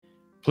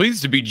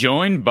Pleased to be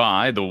joined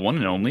by the one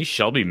and only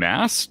Shelby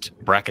Mast,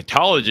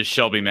 bracketologist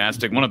Shelby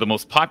Mastic, one of the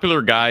most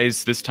popular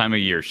guys this time of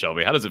year.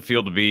 Shelby, how does it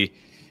feel to be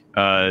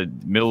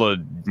middle of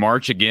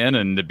March again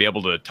and to be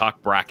able to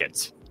talk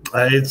brackets?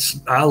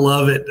 I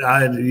love it.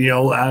 I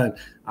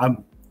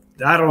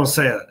don't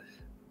say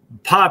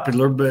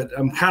popular, but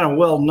I'm kind of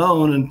well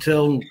known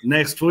until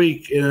next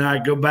week, and I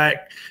go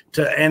back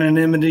to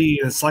anonymity.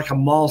 It's like a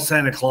mall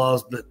Santa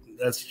Claus, but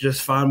that's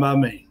just fine by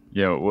me.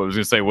 Yeah, what I was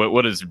going to say,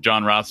 what does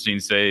John Rothstein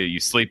say? You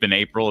sleep in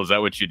April? Is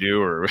that what you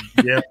do? Or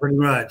Yeah, pretty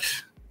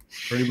much.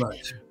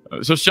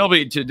 So,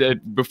 Shelby,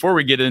 before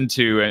we get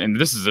into,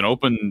 and this is an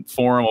open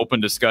forum,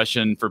 open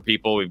discussion for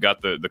people, we've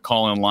got the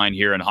call-in line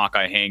here in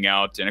Hawkeye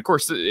Hangout. And, of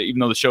course, even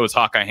though the show is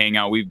Hawkeye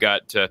Hangout,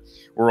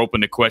 we're open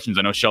to questions.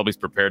 I know Shelby's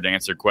prepared to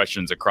answer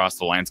questions across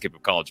the landscape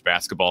of college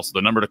basketball. So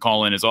the number to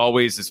call in, as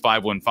always, is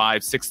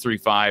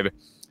 515-635-1601,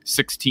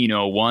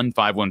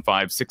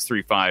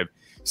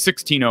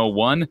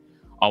 515-635-1601.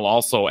 I'll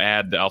also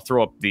I'll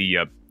throw up the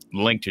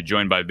link to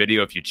join by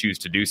video if you choose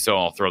to do so.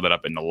 I'll throw that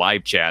up in the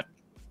live chat.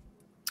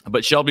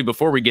 But Shelby,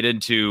 before we get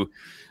into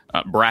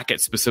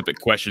bracket-specific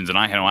questions, and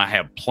I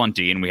have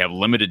plenty, and we have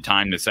limited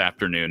time this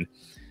afternoon,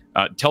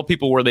 tell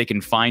people where they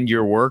can find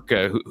your work.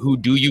 Who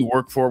do you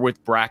work for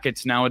with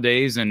brackets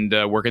nowadays, and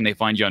where can they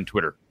find you on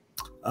Twitter?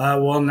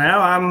 Well, now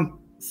I'm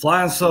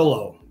flying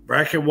solo.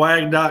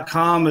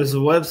 BracketWag.com is the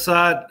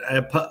website.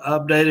 I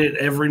update it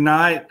every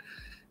night.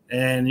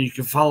 And you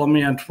can follow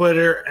me on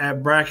Twitter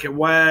at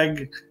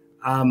BracketWag.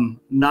 I'm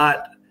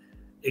not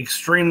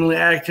extremely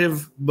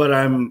active, but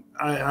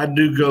I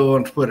do go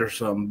on Twitter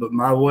some. But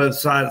my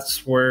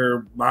website's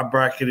where my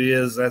bracket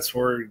is. That's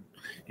where you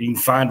can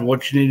find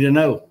what you need to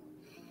know.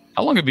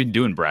 How long have you been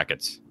doing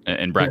brackets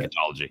and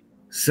bracketology?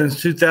 Since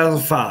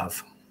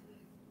 2005.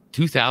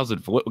 2000.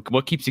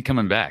 What keeps you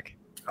coming back?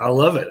 I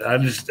love it.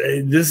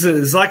 This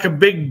is like a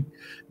big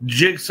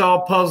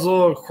jigsaw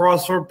puzzle, a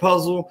crossword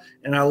puzzle,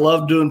 and I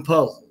love doing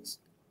puzzles.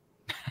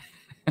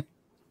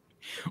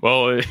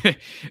 Well,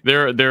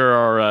 there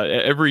are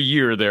every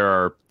year there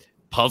are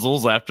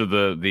puzzles after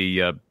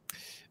the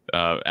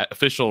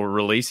official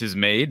release is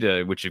made,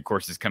 which of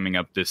course is coming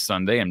up this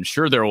Sunday. I'm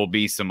sure there will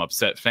be some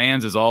upset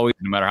fans, as always.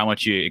 No matter how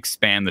much you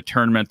expand the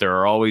tournament, there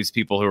are always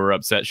people who are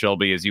upset,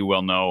 Shelby, as you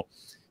well know.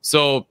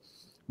 So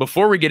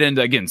before we get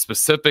into, again,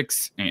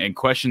 specifics and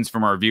questions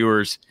from our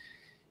viewers,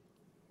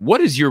 what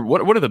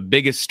are the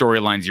biggest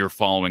storylines you're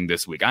following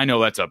this week? I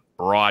know that's a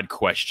broad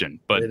question,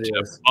 but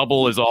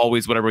bubble is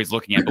always what everybody's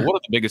looking at. But what are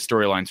the biggest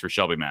storylines for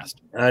Shelby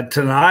Mast?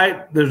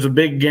 Tonight, there's a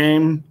big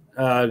game,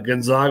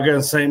 Gonzaga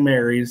and St.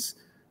 Mary's.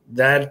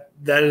 That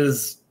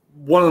is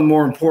one of the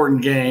more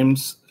important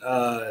games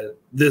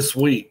this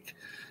week.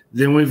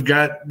 Then we've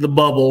got the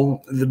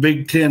bubble, the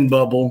Big Ten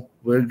bubble.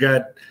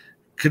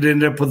 Could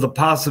end up with the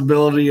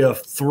possibility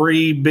of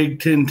 3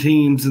 Big Ten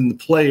teams in the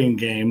playing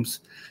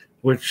games,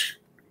 which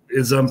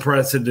is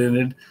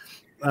unprecedented.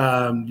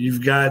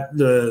 You've got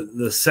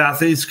the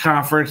Southeast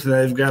Conference, and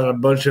they've got a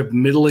bunch of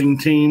middling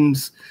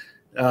teams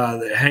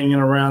hanging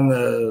around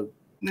the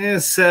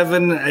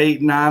 7,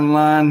 8, 9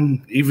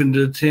 line, even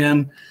to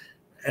 10.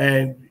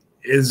 And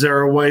is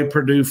there a way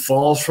Purdue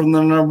falls from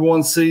the number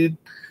 1 seed?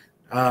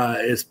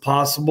 It's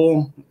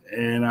possible.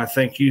 And I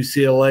think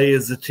UCLA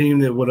is the team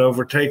that would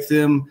overtake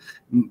them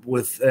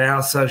with an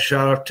outside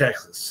shot of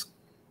Texas.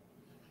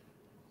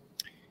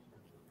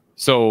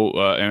 So,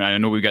 and I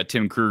know we've got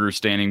Tim Kruger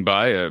standing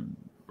by, a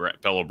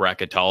fellow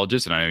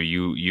bracketologist, and I know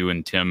you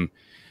and Tim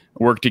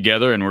work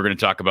together, and we're going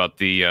to talk about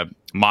the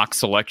mock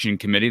selection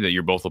committee that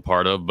you're both a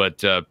part of.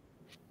 But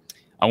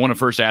I want to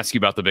first ask you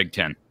about the Big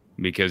Ten,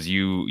 because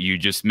you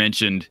just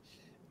mentioned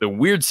the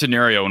weird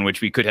scenario in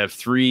which we could have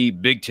 3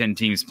 Big Ten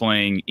teams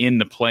playing in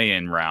the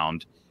play-in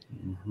round.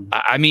 Mm-hmm.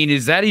 I mean,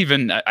 is that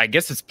even? I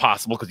guess it's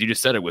possible, because you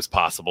just said it was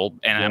possible,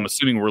 and yeah. I'm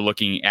assuming we're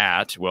looking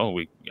at. Well,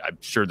 I'm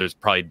sure there's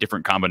probably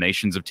different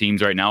combinations of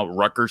teams right now.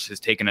 Rutgers has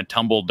taken a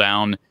tumble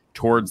down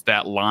towards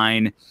that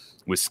line.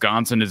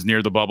 Wisconsin is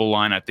near the bubble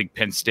line. I think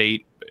Penn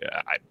State,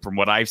 from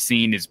what I've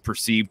seen, is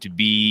perceived to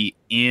be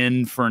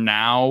in for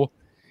now.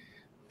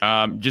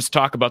 Just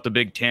talk about the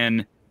Big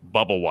Ten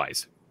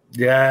bubble-wise.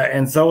 Yeah,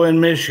 and so in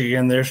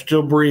Michigan, they're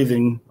still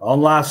breathing on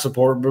life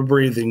support, but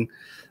breathing.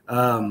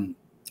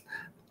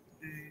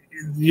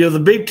 The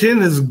Big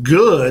Ten is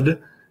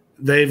good.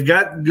 They've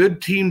got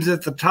good teams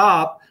at the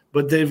top,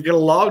 but they've got a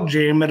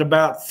logjam at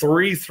about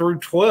 3 through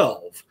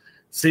 12.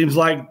 Seems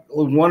like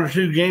 1 or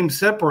 2 games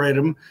separate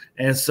them.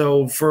 And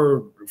so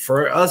for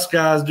us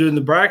guys doing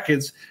the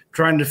brackets,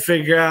 trying to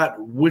figure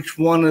out which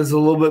one is a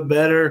little bit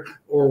better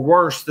or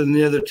worse than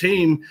the other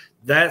team,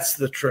 that's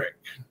the trick.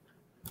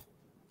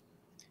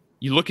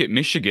 You look at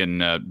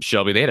Michigan,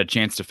 Shelby, they had a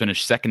chance to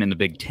finish second in the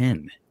Big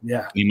Ten.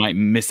 Yeah. You might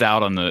miss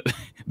out on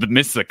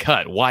miss the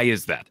cut. Why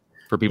is that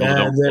for people who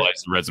don't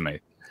realize the resume?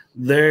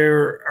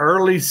 Their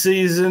early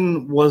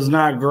season was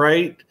not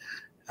great.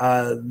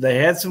 They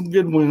had some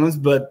good wins,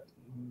 but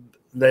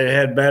they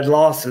had bad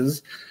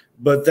losses.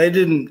 But they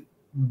didn't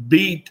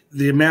beat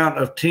the amount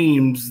of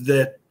teams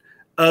that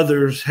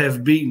others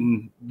have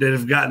beaten that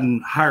have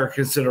gotten higher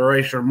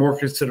consideration or more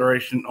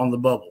consideration on the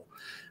bubble.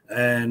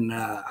 And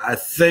I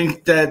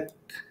think that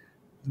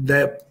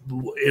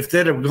if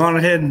they'd have gone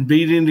ahead and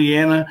beat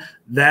Indiana,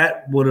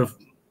 that would have,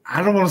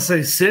 I don't want to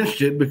say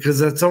cinched it because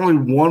that's only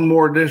one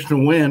more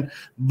additional win,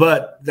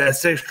 but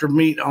that's extra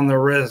meat on their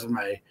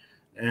resume.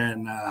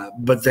 And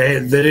but they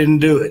didn't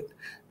do it,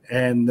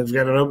 and they've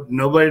got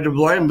nobody to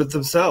blame but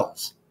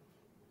themselves.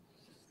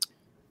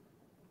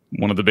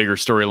 One of the bigger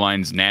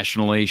storylines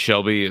nationally,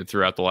 Shelby,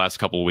 throughout the last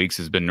couple of weeks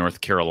has been North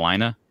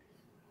Carolina.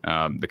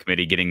 The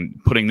committee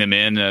putting them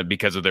in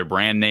because of their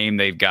brand name.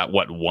 They've got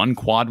one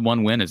quad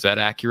one win. Is that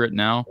accurate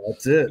now?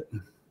 That's it.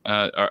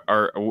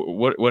 Where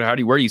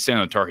are you saying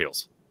on the Tar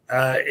Heels?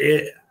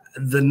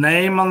 The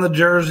name on the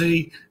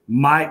jersey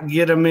might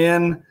get them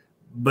in,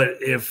 but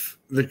if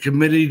the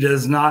committee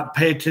does not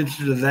pay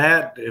attention to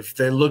that, if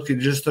they look at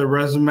just their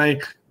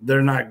resume,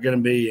 they're not going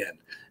to be in.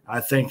 I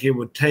think it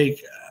would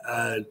take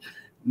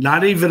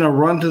not even a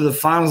run to the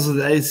finals of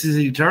the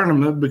ACC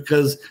tournament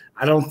because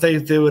I don't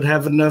think they would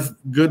have enough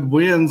good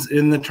wins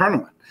in the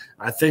tournament.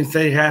 I think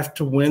they have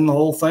to win the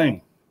whole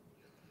thing.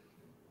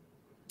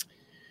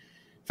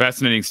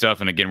 Fascinating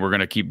stuff. And again, we're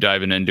going to keep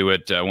diving into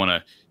it. I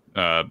want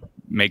to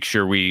make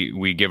sure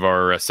we give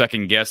our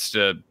second guest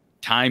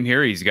time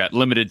here. He's got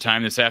limited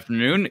time this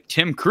afternoon.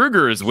 Tim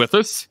Kruger is with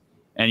us,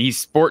 and he's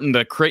sporting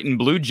the Creighton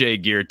Blue Jay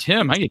gear.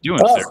 Tim, how you doing,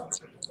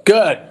 sir?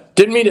 Good.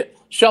 Didn't mean to,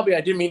 Shelby.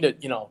 I didn't mean to,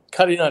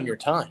 cut in on your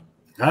time.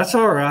 That's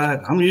all right.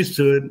 I'm used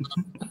to it.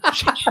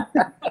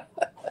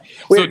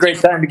 We had a great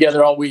time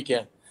together all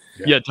weekend.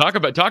 Yeah, talk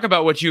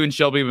about what you and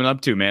Shelby have been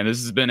up to, man.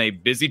 This has been a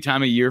busy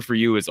time of year for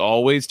you, as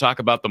always. Talk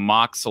about the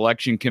mock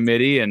selection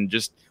committee and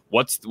just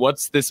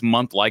what's this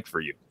month like for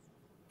you?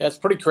 Yeah, it's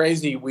pretty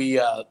crazy.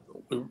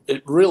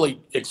 It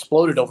really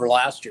exploded over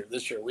last year.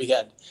 This year we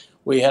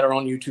had our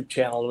own YouTube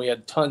channel and we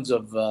had tons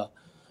of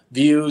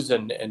views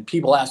and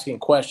people asking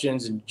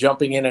questions and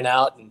jumping in and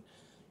out. And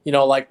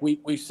like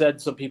we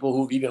said, some people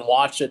who've even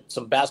watched it,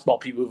 some basketball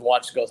people who've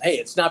watched it goes, hey,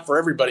 it's not for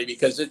everybody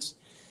because it's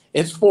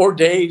 4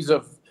 days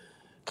of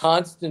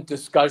constant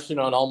discussion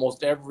on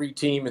almost every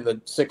team in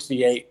the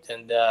 68.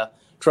 And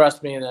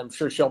trust me, and I'm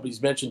sure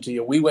Shelby's mentioned to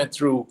you, we went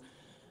through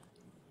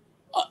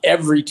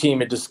every team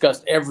and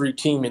discussed every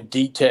team in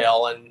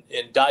detail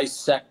and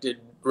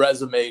dissected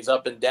resumes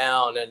up and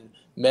down and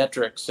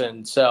metrics.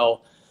 And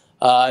so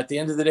at the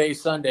end of the day,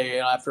 Sunday,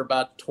 after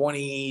about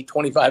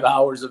 25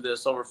 hours of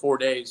this over 4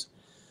 days,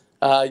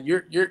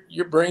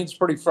 your brain's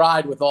pretty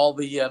fried with all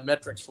the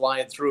metrics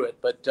flying through it.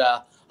 But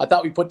I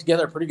thought we put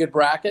together a pretty good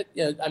bracket.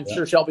 I'm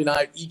sure Shelby and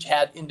I each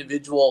had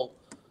individual,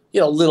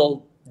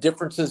 little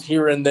differences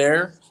here and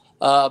there.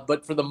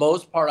 But for the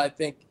most part, I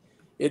think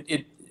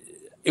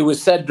it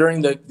was said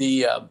during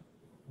the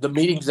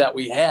meetings that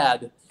we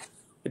had,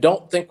 I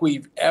don't think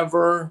we've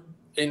ever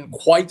in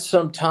quite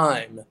some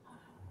time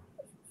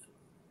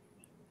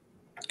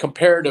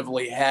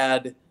comparatively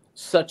had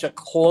such a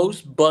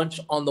close bunch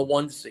on the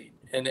one seed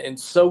and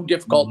so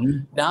difficult,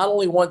 not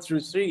only 1 through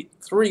 3,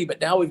 but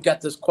now we've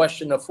got this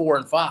question of 4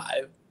 and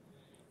 5.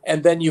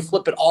 And then you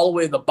flip it all the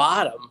way to the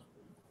bottom.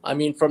 I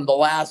mean, from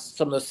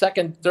the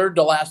second, third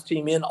to last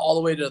team in all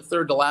the way to the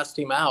third to last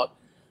team out,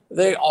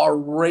 they are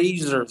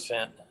razor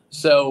thin.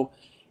 So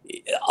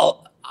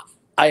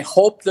I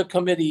hope the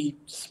committee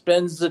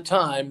spends the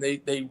time,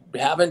 they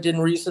haven't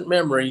in recent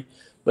memory,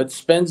 but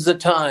spends the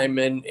time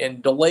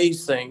and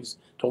delays things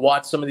to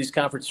watch some of these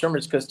conference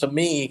tournaments. Because to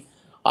me,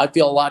 I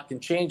feel a lot can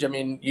change. I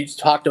mean, you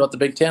talked about the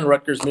Big Ten,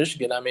 Rutgers,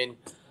 Michigan. I mean,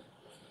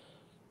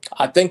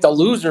 I think the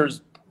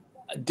losers,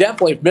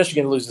 definitely if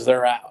Michigan loses,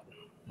 they're out.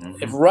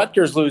 Mm-hmm. If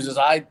Rutgers loses,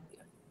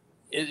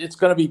 it's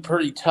going to be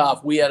pretty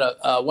tough. We had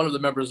one of the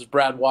members,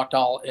 Brad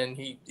Wachtal, and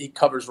he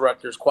covers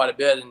Rutgers quite a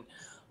bit. And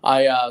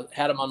I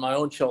had him on my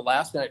own show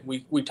last night.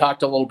 We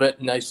talked a little bit,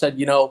 and I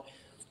said,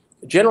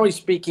 generally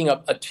speaking,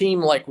 a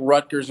team like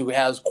Rutgers who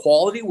has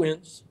quality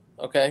wins,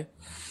 okay,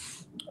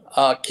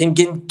 can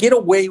get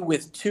away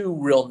with 2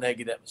 real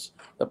negatives.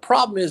 The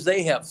problem is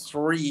they have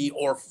 3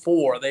 or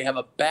 4. They have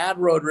a bad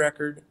road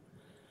record.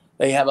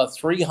 They have a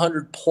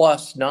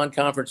 300-plus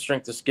non-conference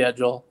strength of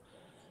schedule.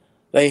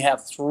 They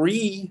have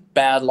 3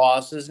 bad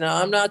losses. Now,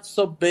 I'm not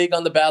so big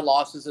on the bad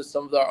losses as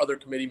some of our other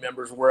committee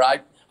members where I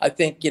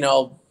think,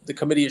 the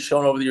committee has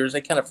shown over the years,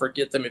 they kind of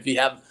forget them if you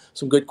have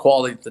some good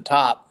quality at the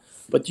top.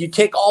 But you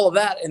take all of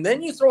that, and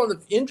then you throw in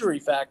the injury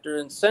factor,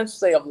 and since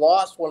they have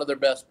lost one of their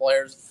best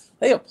players,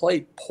 they have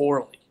played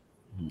poorly.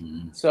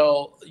 Mm-hmm.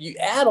 So you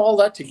add all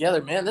that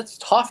together, man, that's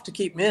tough to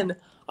keep them in.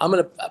 I'm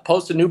going to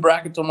post a new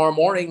bracket tomorrow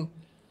morning.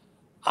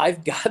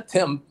 I've got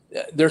them.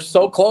 They're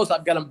so close.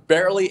 I've got them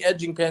barely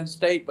edging Penn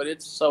State, but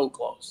it's so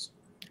close.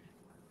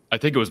 I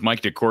think it was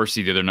Mike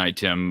DeCourcy the other night,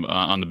 Tim,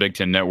 on the Big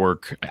Ten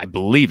Network. I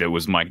believe it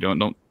was Mike.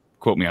 Don't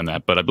quote me on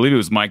that, but I believe it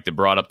was Mike that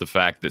brought up the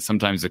fact that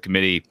sometimes the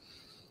committee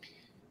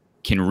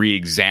can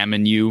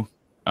re-examine you.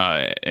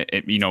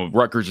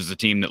 Rutgers is a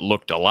team that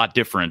looked a lot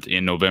different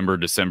in November,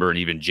 December, and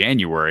even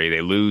January.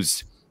 They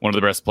lose one of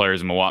the best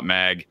players in Mawot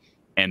Mag,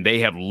 and they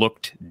have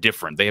looked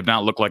different. They have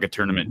not looked like a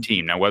tournament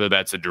team. Now, whether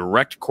that's a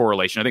direct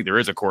correlation, I think there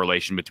is a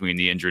correlation between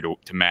the injury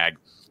to Mag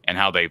and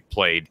how they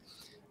played.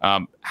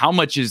 How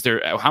much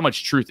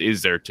truth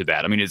is there to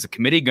that? I mean, is the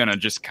committee going to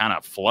just kind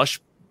of flush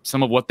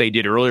some of what they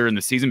did earlier in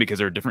the season because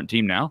they're a different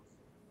team now?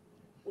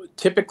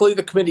 Typically,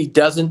 the committee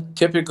doesn't.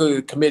 Typically,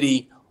 the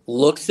committee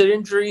looks at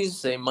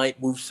injuries. They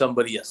might move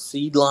somebody a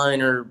seed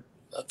line or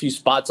a few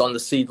spots on the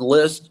seed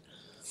list,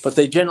 but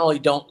they generally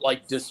don't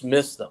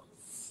dismiss them.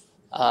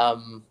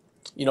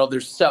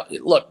 There's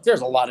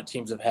a lot of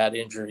teams have had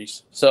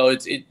injuries, so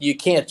you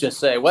can't just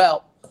say,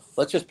 well,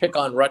 let's just pick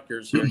on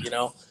Rutgers here,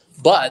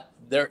 But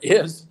there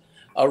is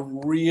a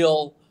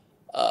real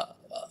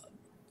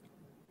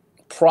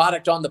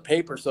product on the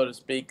paper, so to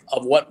speak,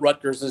 of what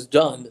Rutgers has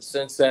done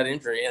since that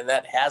injury, and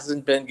that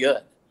hasn't been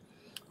good.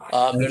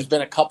 There's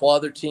been a couple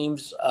other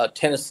teams,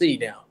 Tennessee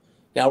now.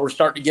 Now we're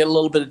starting to get a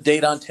little bit of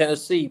data on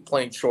Tennessee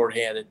playing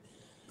shorthanded,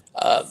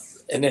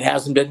 and it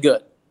hasn't been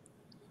good.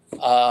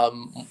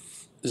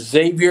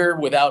 Xavier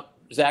without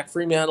Zach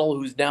Freemantle,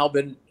 who's now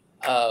been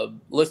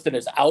listed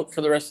as out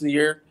for the rest of the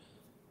year,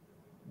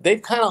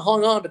 they've kind of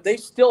hung on, but they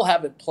still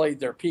haven't played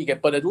their peak.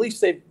 But at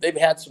least they've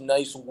had some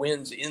nice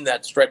wins in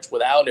that stretch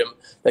without him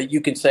that you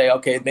can say,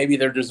 okay, maybe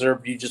they're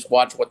deserved. You just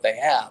watch what they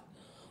have.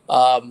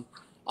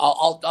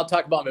 I'll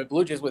talk about my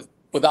Blue Jays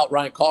without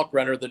Ryan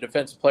Kalkbrenner, the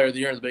defensive player of the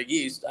year in the Big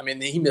East. I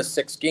mean, he missed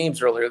 6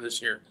 games earlier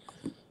this year.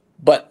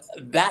 But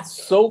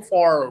that's so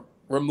far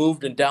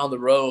removed and down the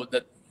road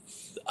that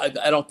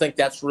I don't think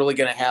that's really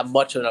going to have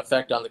much of an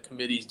effect on the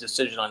committee's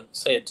decision on,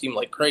 say, a team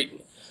like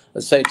Creighton,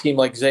 let's say a team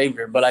like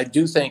Xavier. But I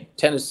do think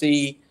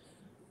Tennessee,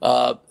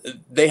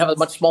 they have a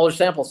much smaller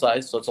sample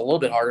size, so it's a little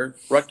bit harder.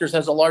 Rutgers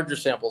has a larger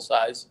sample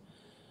size.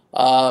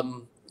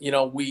 And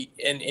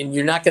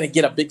you're not going to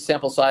get a big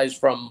sample size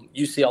from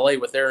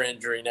UCLA with their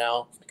injury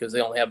now because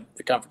they only have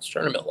the conference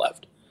tournament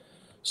left.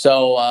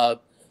 So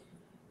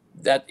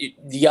that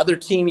the other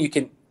team, you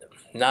can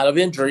not of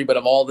injury, but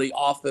of all the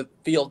off the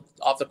field,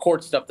 off the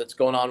court stuff that's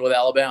going on with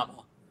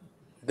Alabama,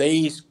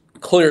 they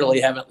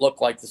clearly haven't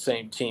looked like the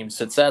same team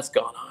since that's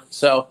gone on.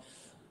 So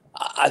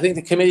I think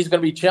the committee is going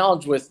to be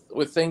challenged with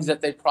things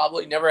that they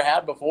probably never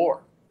had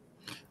before.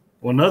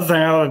 Well, another thing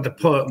I like to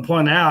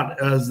point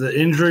out is the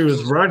injury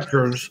with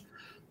Rutgers.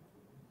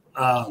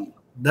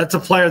 That's a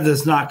player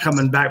that's not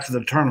coming back for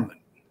the tournament.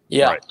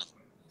 Yeah. Right.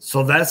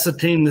 So that's the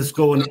team that's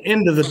going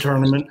into the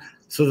tournament.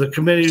 So the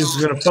committee is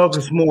going to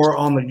focus more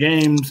on the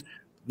games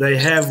they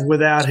have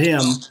without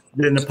him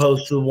than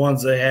opposed to the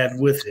ones they had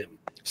with him.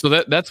 So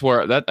that's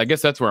where I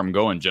guess that's where I'm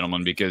going,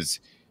 gentlemen, because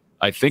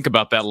I think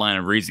about that line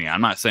of reasoning.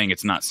 I'm not saying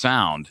it's not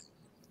sound,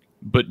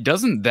 but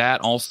doesn't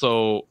that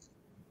also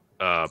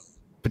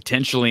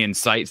potentially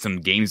incite some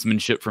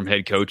gamesmanship from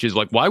head coaches?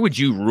 Like, why would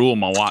you rule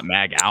Mawot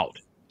Mag out?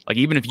 Like,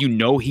 even if you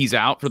know he's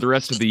out for the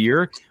rest of the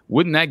year,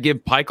 wouldn't that give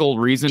Pikiell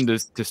reason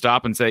to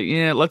stop and say,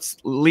 yeah, let's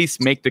at least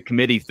make the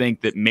committee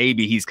think that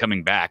maybe he's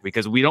coming back,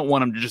 because we don't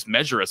want him to just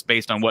measure us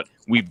based on what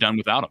we've done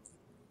without him.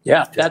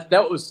 Yeah,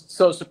 that was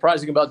so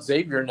surprising about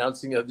Xavier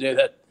announcing the other day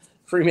that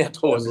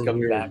Freemantle wasn't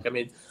coming back. I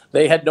mean,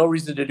 they had no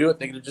reason to do it.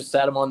 They could have just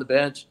sat him on the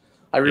bench.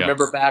 I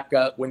remember back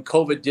when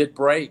COVID did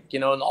break,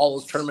 and all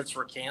those tournaments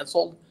were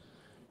canceled.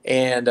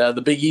 And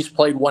the Big East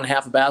played one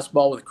half of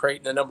basketball with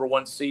Creighton, the number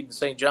 1 seed in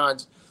St.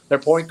 John's. Their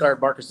point guard,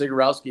 Marcus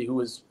Zagorowski, who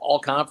was all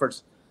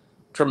conference,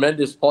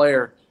 tremendous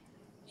player,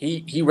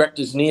 he wrecked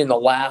his knee in the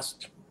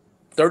last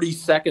 30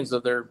 seconds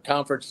of their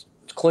conference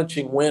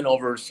clinching win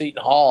over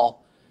Seton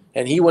Hall.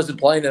 And he wasn't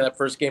playing in that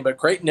first game, but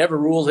Creighton never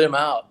ruled him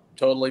out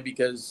totally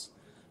because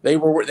they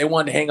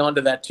wanted to hang on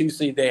to that 2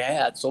 seed they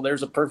had. So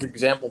there's a perfect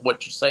example of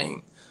what you're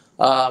saying.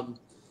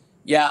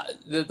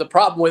 The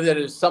problem with it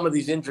is some of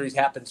these injuries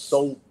happened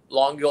so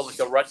long ago, like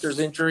the Rutgers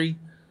injury,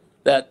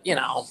 that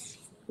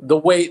the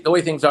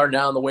way things are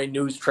now and the way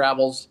news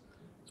travels,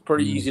 it's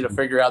pretty easy to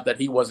figure out that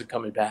he wasn't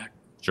coming back.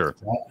 Sure.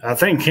 I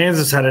think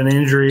Kansas had an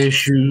injury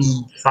issue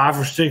 5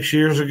 or 6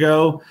 years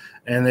ago,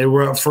 and they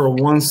were up for a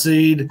 1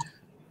 seed.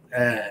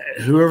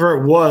 Whoever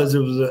it was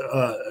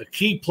a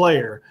key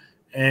player,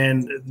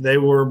 and they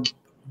were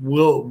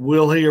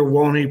will he or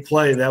won't he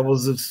play? That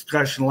was the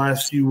discussion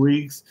last few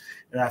weeks,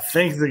 and I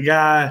think the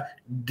guy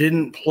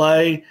didn't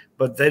play,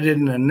 but they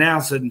didn't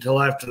announce it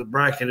until after the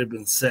bracket had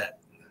been set.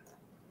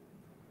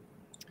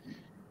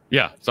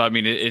 Yeah, so I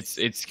mean,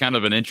 it's kind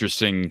of an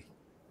interesting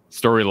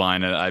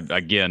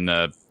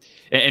storyline.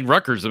 And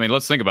Rutgers. I mean,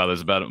 let's think about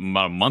this. About a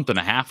month and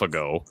a half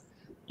ago,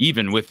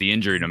 even with the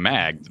injury to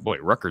Mag, boy,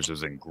 Rutgers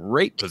was in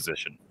great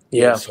position.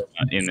 Yeah,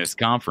 in this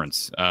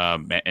conference,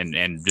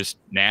 and just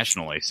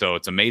nationally. So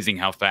it's amazing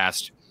how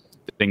fast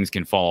things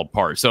can fall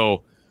apart.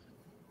 So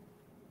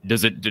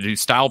do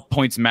style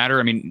points matter?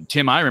 I mean,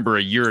 Tim, I remember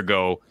a year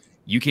ago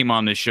you came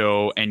on this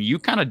show and you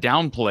kind of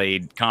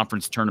downplayed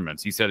conference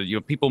tournaments. You said,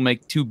 people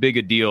make too big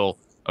a deal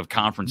of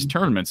conference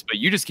tournaments, but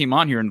you just came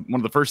on here and one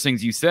of the first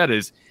things you said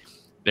is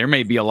there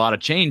may be a lot of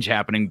change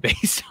happening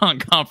based on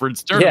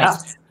conference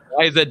tournaments. Yeah.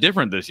 Why is that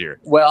different this year?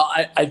 Well,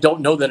 I don't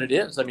know that it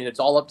is. I mean, it's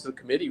all up to the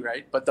committee,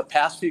 right? But the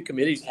past few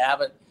committees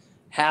haven't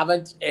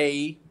haven't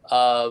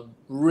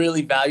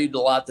really valued a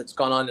lot that's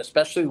gone on,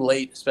 especially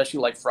late, especially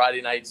like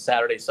Friday night,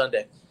 Saturday,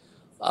 Sunday.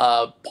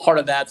 Part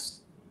of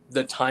that's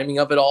the timing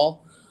of it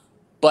all.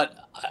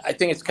 But I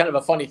think it's kind of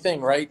a funny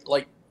thing, right?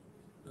 Like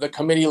the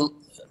committee,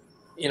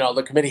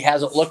 the committee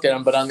hasn't looked at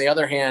them. But on the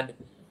other hand,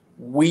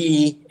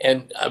 we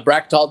and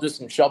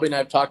bracketologists and Shelby and I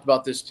have talked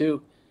about this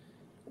too.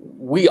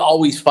 We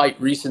always fight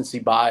recency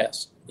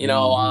bias.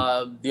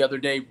 The other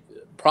day,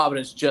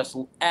 Providence just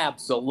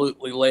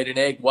absolutely laid an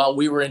egg while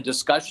we were in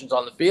discussions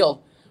on the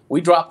field.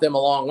 We dropped them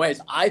a long ways.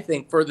 I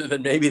think further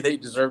than maybe they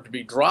deserve to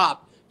be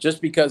dropped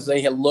just because they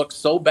had looked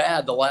so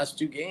bad the last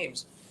two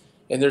games.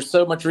 And there's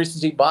so much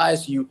recency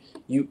bias.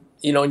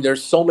 And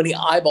there's so many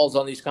eyeballs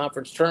on these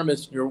conference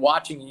tournaments. You're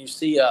watching and you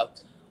see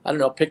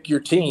pick your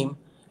team.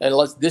 And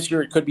this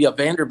year it could be a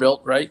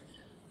Vanderbilt, right?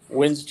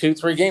 Wins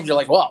 2-3 games. You're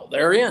like, well,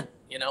 they're in.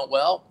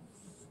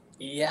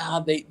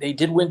 They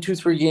did win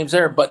 2-3 games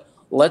there, but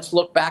let's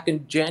look back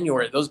in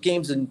January. Those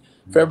games in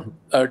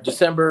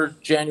December,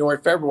 January,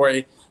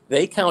 February,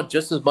 they count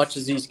just as much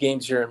as these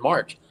games here in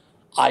March.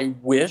 I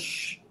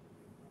wish,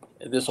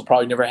 this will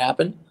probably never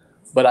happen,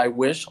 but I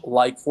wish,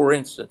 like, for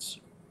instance,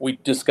 we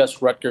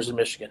discussed Rutgers and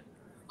Michigan.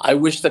 I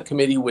wish the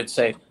committee would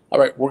say, all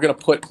right, we're going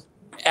to put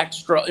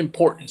extra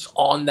importance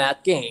on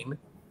that game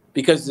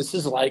because this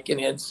is like an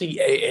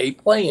NCAA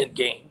play-in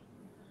game.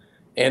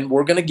 And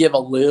we're going to give a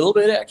little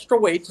bit extra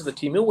weight to the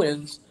team who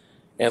wins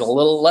and a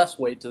little less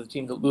weight to the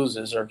team that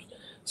loses or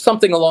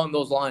something along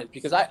those lines.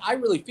 Because I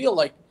really feel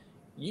like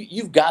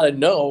you've got to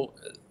know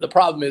the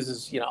problem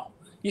is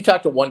you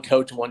talk to one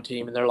coach and one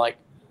team and they're like,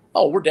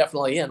 oh, we're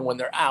definitely in when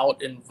they're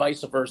out and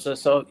vice versa.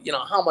 So,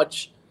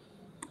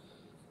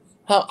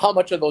 how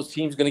much are those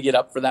teams going to get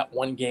up for that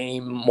one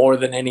game more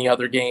than any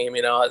other game?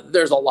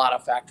 There's a lot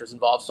of factors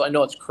involved. So I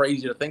know it's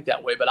crazy to think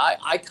that way, but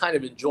I kind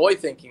of enjoy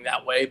thinking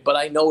that way, but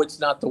I know it's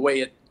not the way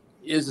it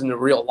is in the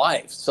real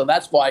life. So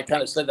that's why I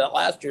kind of said that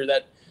last year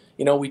that,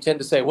 we tend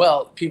to say,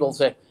 well, people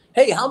say,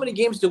 hey, how many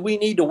games do we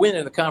need to win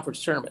in the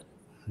conference tournament?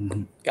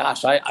 Mm-hmm.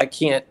 Gosh, I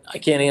can't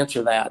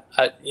answer that.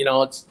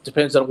 It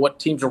depends on what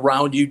teams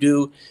around you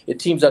do. It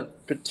depends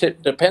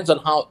on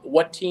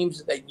what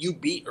teams that you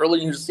beat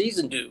early in the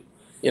season do.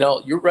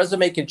 Your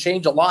resume can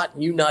change a lot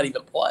and you not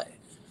even play.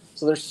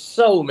 So there's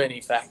so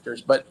many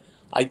factors. But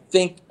I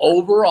think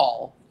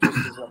overall, this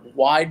is a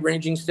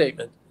wide-ranging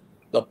statement,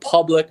 the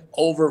public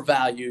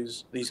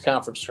overvalues these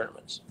conference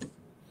tournaments.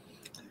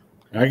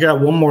 I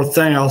got one more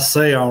thing I'll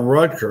say on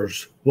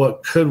Rutgers,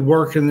 what could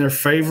work in their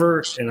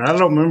favor, and I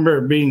don't remember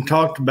it being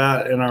talked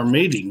about in our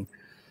meeting,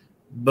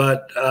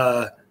 but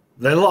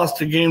they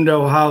lost a game to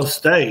Ohio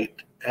State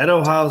at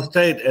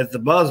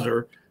the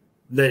buzzer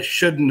that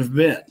shouldn't have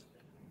been.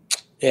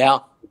 Yeah.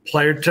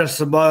 Player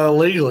tested by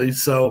illegally,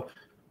 so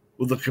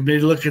will the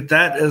committee look at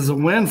that as a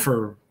win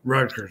for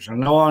Rutgers? I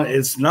know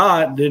it's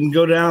not, didn't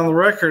go down the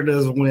record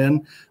as a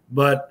win,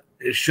 but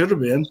it should have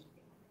been.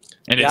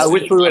 And I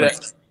wish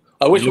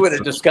we would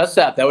have discussed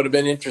that. That would have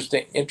been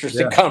interesting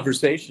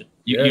conversation.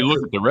 You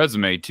look at the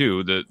resume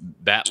too.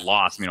 That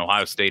loss. I mean,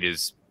 Ohio State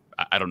is.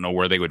 I don't know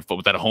where they would.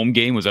 Was that a home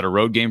game? Was that a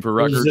road game for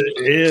Rutgers?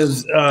 It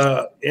is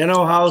in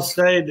Ohio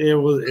State.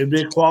 It'd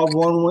be a quad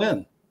one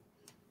win.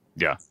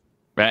 Yeah,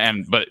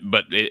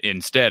 but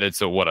instead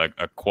it's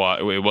a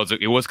quad.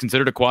 It was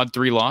considered a quad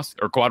 3 loss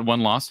or quad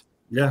 1 loss.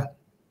 Yeah.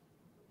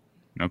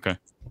 Okay.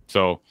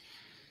 So.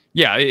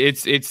 Yeah,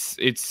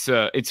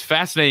 it's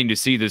fascinating to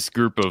see this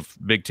group of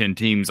Big Ten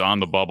teams on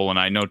the bubble, and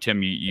I know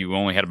Tim, you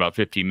only had about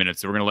 15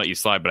 minutes, so we're going to let you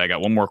slide. But I got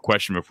one more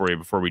question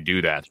before we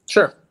do that.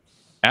 Sure.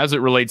 As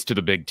it relates to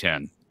the Big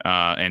Ten,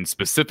 and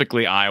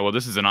specifically Iowa,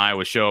 this is an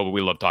Iowa show, but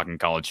we love talking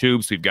college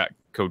hoops. We've got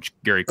Coach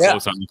Gary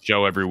Close on the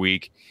show every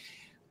week.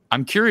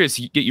 I'm curious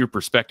to get your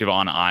perspective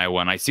on Iowa,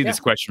 and I see this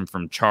question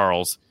from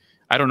Charles.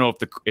 I don't know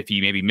if he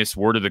maybe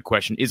misworded the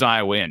question. Is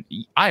Iowa in?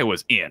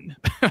 Iowa's in.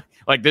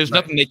 Like, there's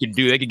nothing they could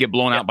do. They could get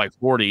blown out by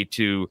 40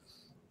 to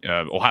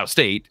Ohio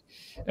State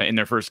in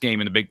their first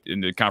game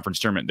in the conference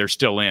tournament. They're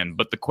still in.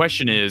 But the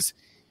question is,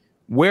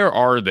 where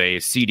are they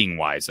seeding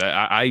wise?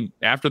 I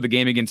after the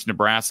game against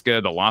Nebraska,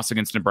 the loss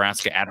against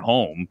Nebraska at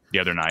home the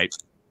other night,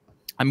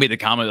 I made the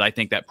comment that I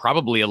think that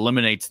probably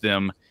eliminates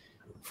them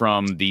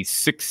from the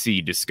 6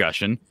 seed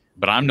discussion.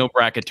 But I'm no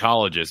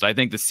bracketologist. I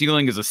think the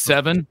ceiling is a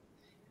 7.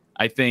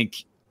 I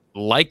think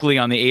likely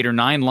on the 8 or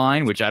 9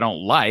 line, which I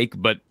don't like,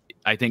 but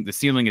I think the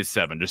ceiling is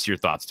 7. Just your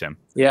thoughts, Tim.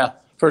 Yeah.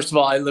 First of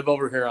all, I live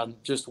over here on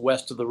just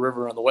west of the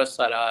river on the west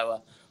side of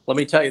Iowa. Let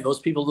me tell you, those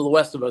people to the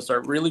west of us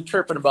are really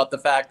chirping about the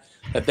fact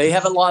that they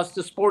haven't lost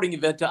a sporting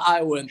event to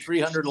Iowa in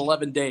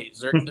 311 days.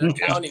 They're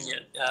counting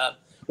it,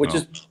 which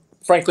is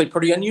frankly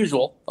pretty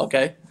unusual.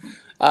 Okay.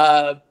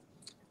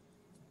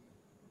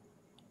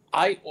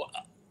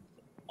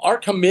 Our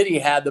committee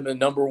had them in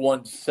number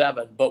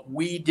 1-7, but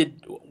we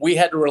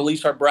had to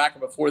release our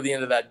bracket before the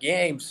end of that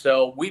game.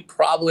 So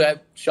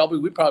Shelby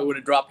would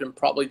have dropped them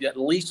probably at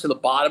least to the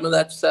bottom of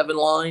that 7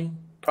 line.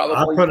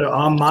 Probably. I put it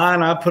on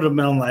mine. I put them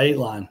on the 8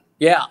 line.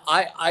 Yeah.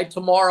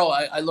 Tomorrow,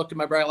 I looked at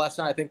my bracket last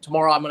night. I think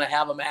tomorrow I'm going to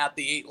have them at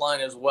the 8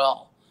 line as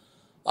well.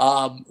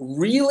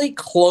 Really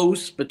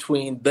close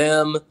between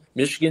them,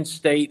 Michigan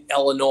State,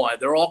 Illinois.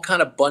 They're all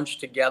kind of bunched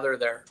together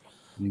there.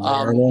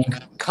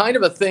 Kind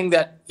of a thing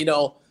that,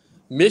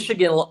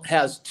 Michigan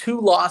has 2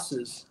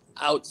 losses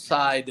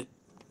outside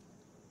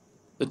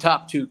the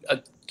top 2,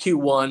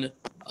 Q1.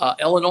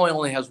 Illinois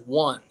only has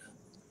 1.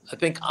 I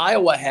think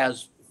Iowa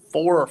has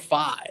 4 or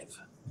 5.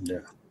 Yeah.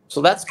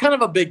 So that's kind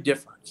of a big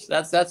difference.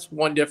 That's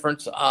one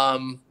difference.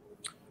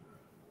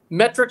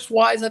 Metrics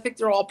wise, I think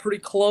they're all pretty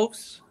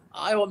close.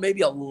 Iowa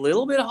maybe a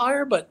little bit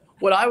higher, but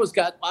what I was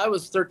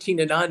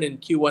 13-9 in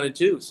Q1 and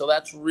 2. So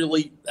that's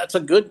a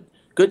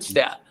good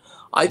stat.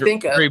 I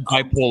think very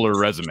bipolar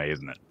resume,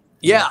 isn't it?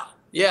 Yeah.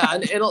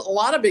 And a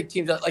lot of big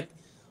teams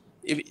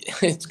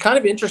it's kind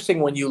of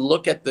interesting when you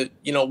look at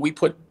we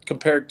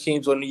compared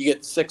teams when you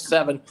get 6,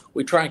 7,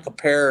 we try and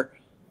compare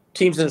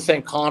teams in the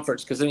same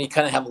conference because then you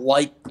kind of have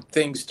like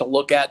things to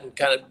look at and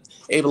kind of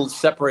able to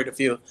separate a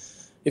few.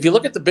 If you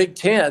look at the Big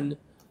Ten,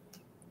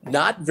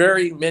 not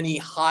very many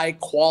high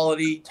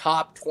quality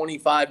top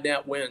 25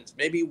 net wins,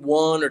 maybe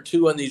 1 or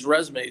 2 on these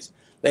resumes.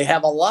 They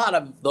have a lot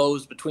of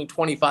those between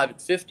 25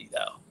 and 50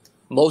 though.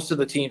 Most of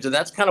the teams, and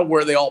that's kind of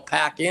where they all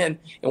pack in.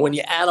 And when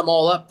you add them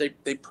all up,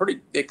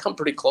 they come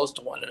pretty close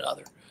to one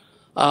another.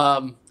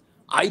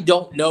 I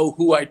don't know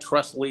who I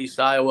trust least,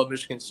 Iowa,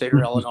 Michigan State,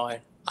 or Illinois.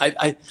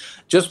 I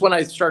just when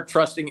I start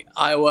trusting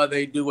Iowa,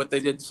 they do what they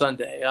did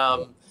Sunday.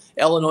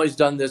 Illinois has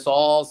done this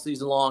all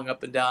season long,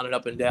 up and down and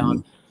up and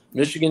down.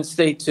 Michigan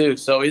State too.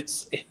 So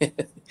it's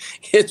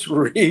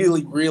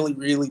really, really,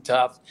 really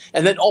tough.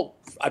 And then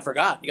I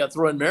forgot, you got to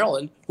throw in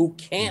Maryland, who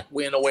can't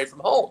win away from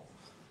home.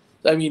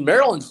 I mean,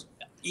 Maryland's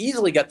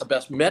easily got the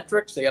best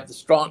metrics. They have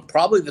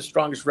probably the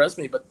strongest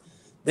resume, but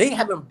they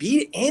haven't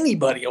beat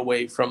anybody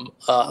away from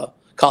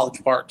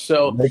College Park.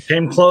 So they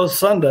came close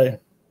Sunday.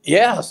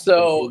 Yeah.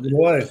 So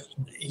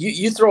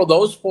you throw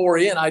those 4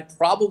 in, I'd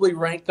probably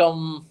rank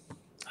them.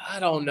 I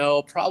don't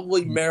know,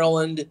 probably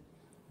Maryland,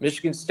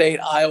 Michigan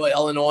State, Iowa,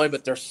 Illinois,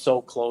 but they're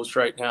so close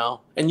right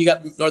now. And you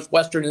got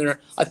Northwestern in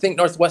there. I think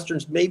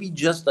Northwestern's maybe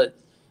just a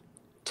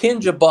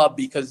tinge above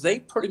because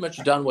they've pretty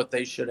much done what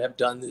they should have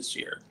done this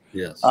year.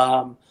 Yes.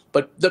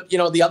 But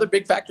the other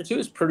big factor too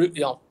is Purdue.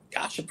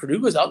 If Purdue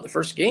goes out in the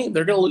first game,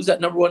 they're going to lose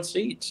that number 1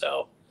 seed.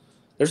 So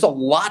there's a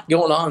lot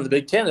going on in the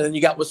Big Ten, and then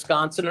you got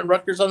Wisconsin and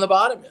Rutgers on the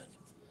bottom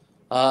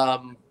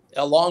end,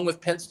 along with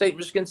Penn State,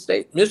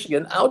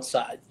 Michigan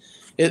outside.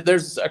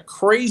 There's a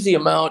crazy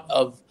amount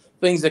of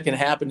things that can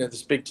happen in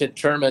this Big Ten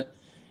tournament,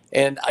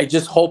 and I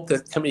just hope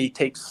that the committee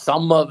takes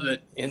some of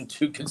it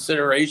into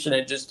consideration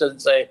and just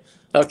doesn't say,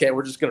 "Okay,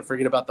 we're just going to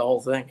forget about the whole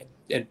thing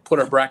and put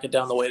our bracket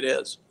down the way it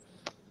is."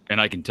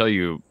 And I can tell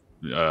you,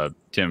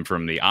 Tim,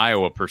 from the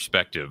Iowa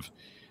perspective,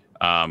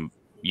 a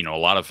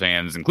lot of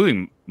fans,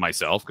 including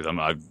myself, because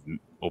I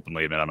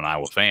openly admit I'm an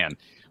Iowa fan,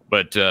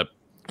 but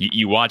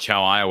you watch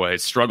how Iowa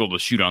has struggled to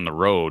shoot on the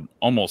road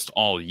almost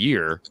all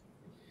year,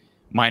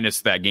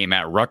 minus that game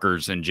at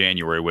Rutgers in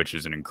January, which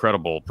is an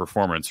incredible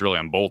performance really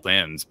on both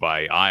ends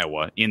by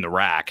Iowa in the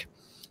rack.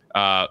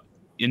 And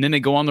then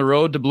they go on the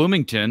road to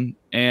Bloomington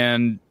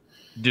and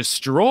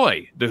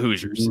destroy the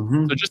Hoosiers.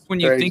 Mm-hmm. So just when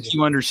you think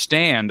you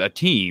understand a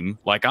team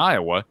like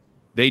Iowa,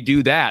 they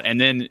do that. And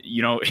then,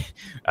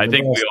 I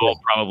think we all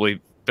probably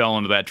fell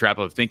into that trap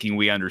of thinking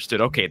we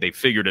understood, okay, they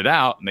figured it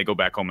out, and they go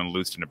back home and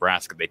lose to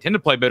Nebraska. They tend to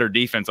play better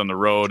defense on the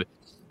road,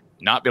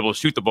 not be able to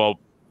shoot the ball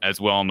as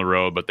well on the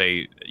road, but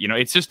they,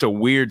 it's just a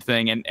weird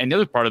thing. And the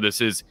other part of this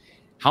is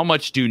how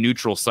much do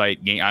neutral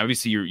site game?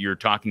 Obviously you're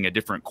talking a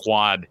different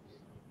quad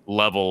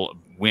level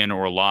win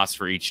or loss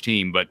for each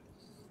team, but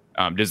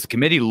does the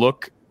committee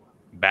look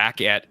back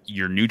at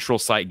your neutral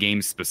site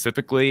games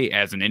specifically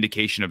as an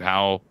indication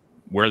of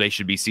where they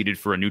should be seated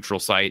for a neutral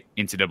site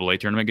NCAA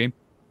tournament game?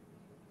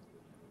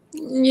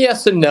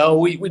 Yes and no.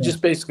 We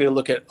just basically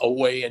look at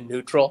away and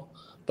neutral.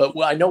 But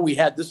I know we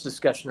had this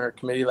discussion in our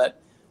committee that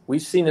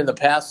we've seen in the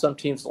past some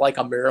teams like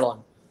a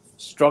Maryland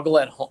struggle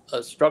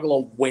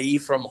away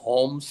from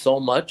home so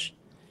much,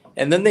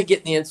 and then they get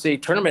in the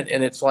NCAA tournament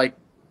and it's like,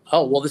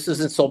 oh well, this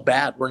isn't so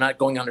bad. We're not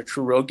going on a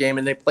true road game,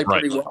 and they play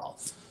pretty well.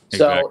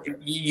 So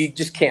you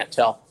just can't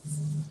tell.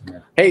 Yeah.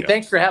 Hey,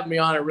 thanks for having me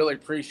on. I really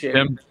appreciate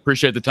it.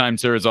 Appreciate the time,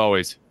 sir, as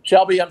always.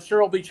 Shelby, I'm sure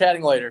we'll be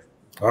chatting later.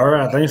 All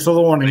right. Thanks for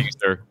the warning. Thank you,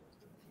 sir.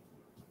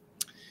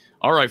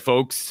 All right,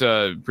 folks.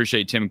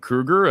 Appreciate Tim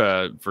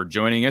Kruger for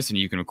joining us. And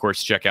you can, of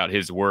course, check out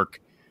his work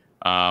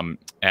at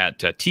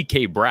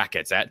TK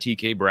Brackets, at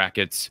TK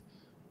Brackets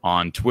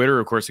on Twitter.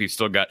 Of course, we've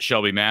still got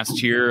Shelby Mast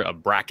here, a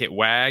bracket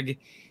wag.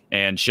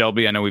 And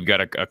Shelby, I know we've got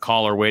a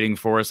caller waiting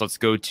for us. Let's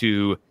go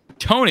to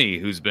Tony,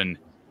 who's been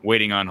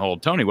waiting on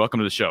hold. Tony, welcome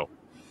to the show.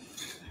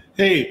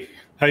 Hey,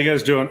 how you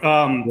guys doing?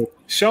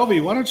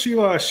 Shelby, why don't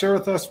you share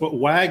with us what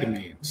WAG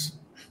means?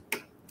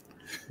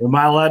 Am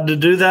I allowed to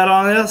do that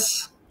on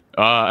this?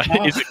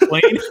 Is it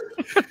clean?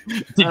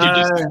 Did you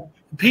just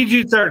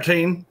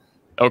PG-13?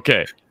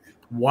 Okay.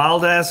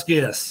 Wild ass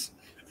guess.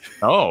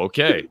 Oh,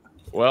 okay.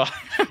 Well,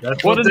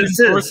 that's what this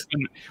is.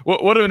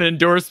 What an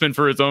endorsement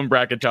for his own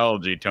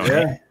bracketology,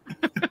 Tony.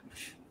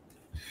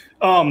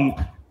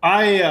 Yeah.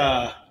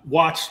 I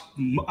watched,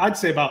 I'd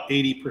say about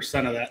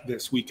 80% of that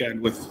this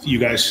weekend with you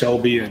guys,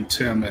 Shelby and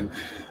Tim, and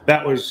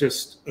that was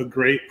just a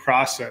great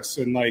process.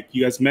 And like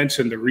you guys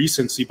mentioned, the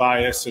recency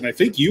bias, and I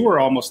think you were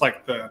almost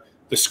like the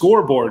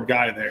scoreboard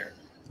guy there,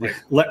 like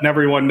letting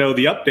everyone know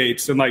the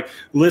updates and like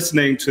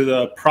listening to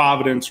the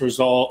Providence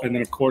result, and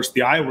then of course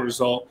the Iowa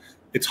result.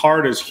 It's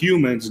hard as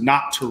humans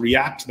not to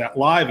react to that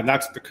live, and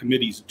that's what the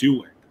committee's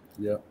doing.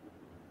 Yeah,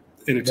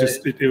 and it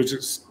was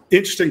just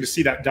interesting to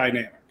see that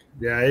dynamic.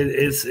 Yeah,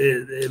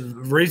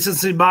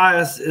 recency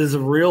bias is a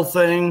real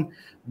thing,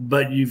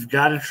 but you've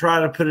got to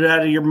try to put it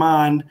out of your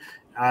mind.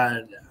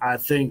 I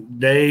think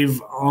Dave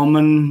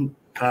Allman,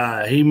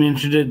 he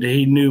mentioned it.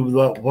 He knew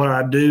what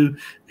I do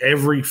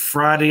every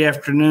Friday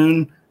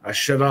afternoon. I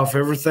shut off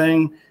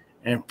everything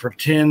and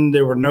pretend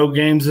there were no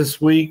games this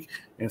week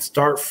and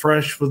start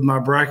fresh with my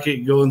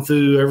bracket, going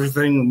through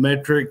everything with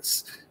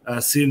metrics,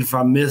 seeing if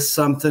I missed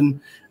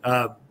something.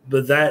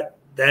 But that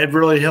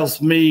really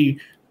helps me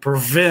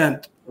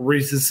prevent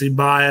recency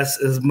bias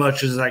as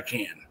much as I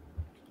can.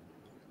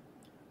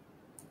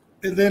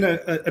 And then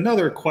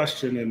another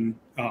question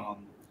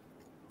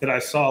that I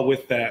saw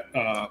with that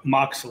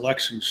mock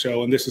selection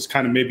show, and this is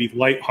kind of maybe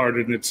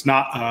lighthearted, and it's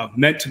not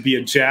meant to be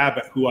a jab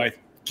at who I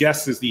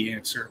guess is the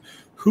answer.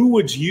 Who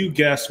would you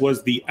guess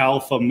was the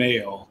alpha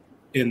male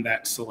in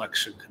that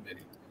selection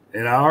committee?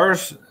 In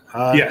ours?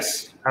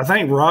 Yes. I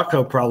think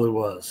Rocco probably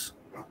was.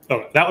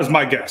 Oh, that was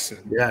my guess.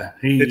 Yeah.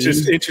 It's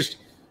just interesting.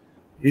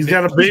 He's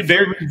got a big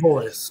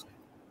voice.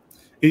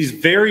 He's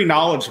very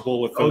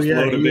knowledgeable with those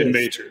low to mid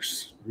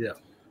majors. Yeah.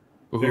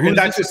 And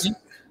that's just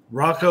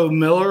Rocco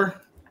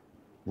Miller.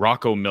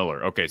 Rocco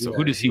Miller. Okay, so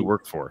who does he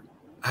work for?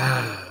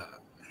 I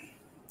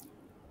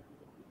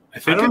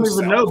don't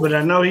even know, but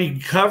I know he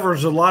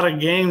covers a lot of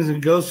games and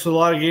goes to a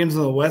lot of games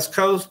on the West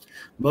Coast,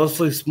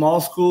 mostly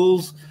small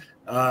schools.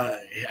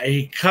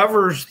 He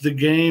covers the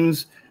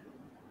games.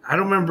 I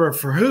don't remember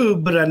for who,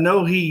 but I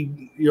know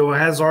he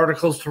has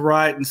articles to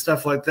write and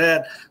stuff like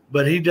that.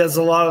 But he does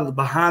a lot of the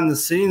behind the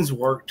scenes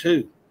work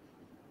too.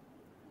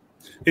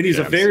 And he's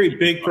a very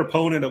big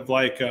proponent of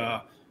like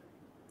a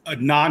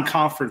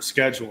non-conference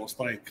schedules,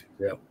 like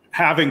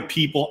having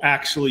people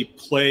actually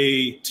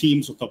play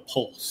teams with a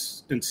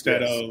pulse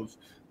instead of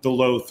the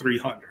low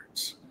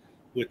 300s,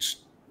 which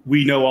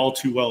we know all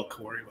too well,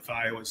 Corey, with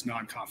Iowa's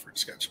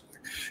non-conference scheduling.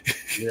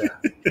 Yeah.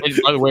 And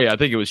by the way, I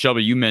think it was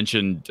Shelby. You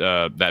mentioned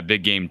that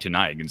big game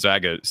tonight,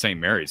 Gonzaga, St.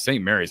 Mary's.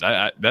 St. Mary's.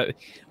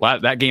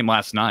 That game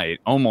last night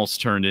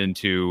almost turned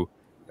into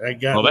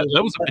that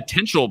was a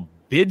potential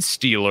bid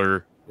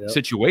stealer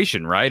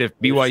situation, right? If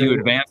BYU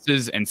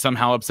advances and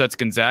somehow upsets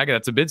Gonzaga,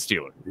 that's a bid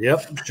stealer.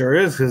 Yep, sure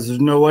is, because there's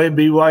no way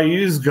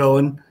BYU's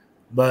going.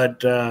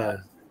 But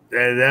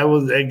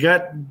it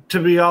got to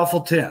be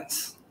awful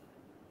tense.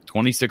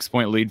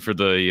 26-point lead for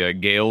the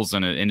Gales,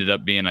 and it ended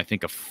up being, I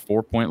think, a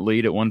 4-point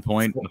lead at one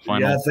point in the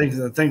final. Yeah,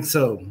 I think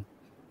so.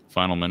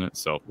 Final minute.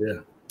 So yeah.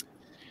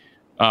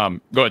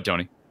 Go ahead,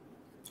 Tony.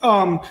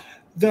 I'd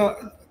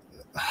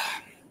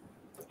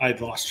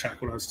lost track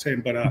of what I was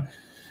saying, but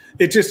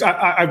it just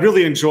I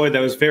really enjoyed that.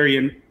 It was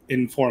very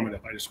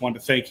informative. I just wanted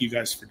to thank you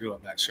guys for doing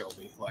that,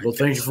 Shelby. Well,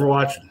 thank you for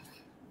watching.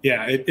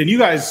 Yeah, and you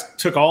guys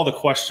took all the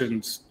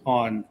questions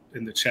on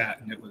in the chat,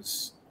 and it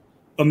was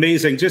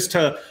amazing.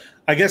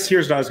 I guess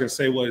here's what I was going to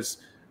say was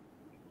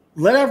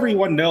let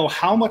everyone know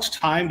how much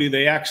time do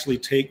they actually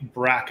take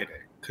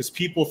bracketing, because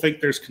people think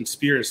there's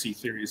conspiracy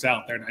theories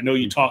out there, and I know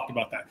you talked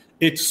about that.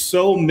 It's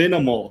so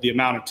minimal, the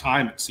amount of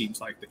time it seems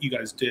like that you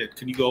guys did.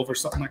 Can you go over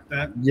something like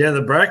that? Yeah,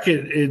 the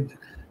bracket,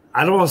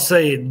 I don't want to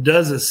say it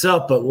does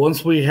itself, but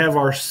once we have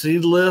our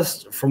seed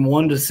list from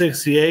 1 to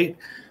 68,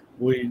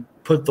 we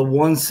put the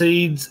 1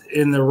 seeds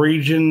in the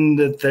region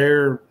that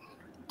they're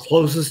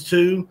closest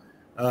to.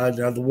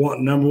 Number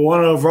 1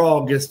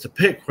 overall gets to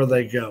pick where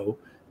they go.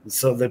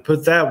 So they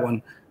put that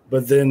one.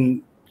 But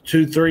then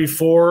 2, 3,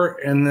 4,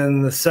 and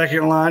then the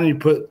second line, you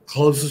put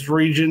closest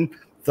region,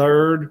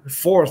 3rd,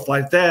 4th,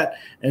 like that.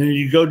 And then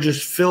you go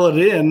just fill it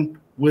in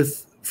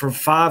from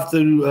 5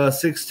 through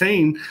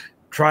 16.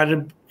 Try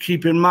to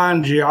keep in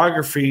mind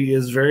geography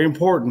is very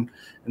important.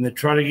 And they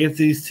try to get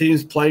these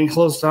teams playing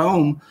close to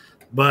home.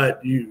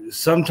 But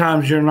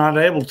sometimes you're not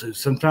able to.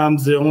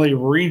 Sometimes the only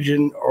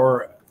region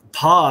or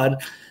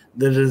pod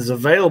that is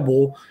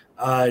available,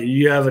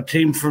 you have a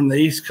team from the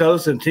East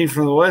Coast and a team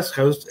from the West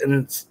Coast, and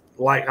it's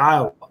like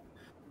Iowa.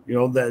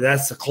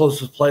 That's the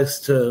closest place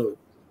to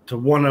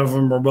one of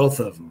them or both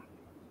of them.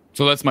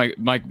 So that's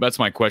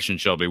my question,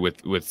 Shelby.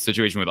 With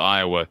situation with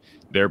Iowa,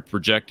 they're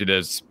projected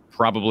as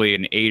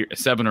probably a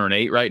 7 or an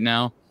 8 right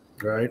now.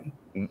 Right.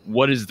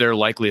 What is their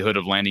likelihood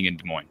of landing in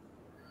Des Moines?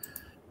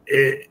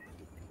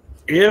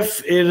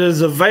 If it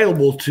is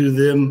available to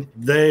them,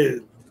 they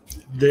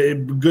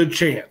good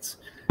chance.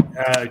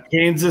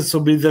 Kansas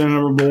will be the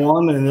number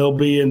 1, and they'll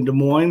be in Des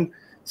Moines.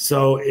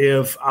 So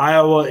if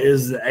Iowa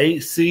is the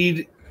 8th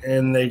seed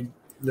and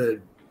the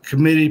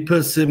committee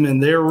puts them in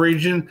their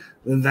region,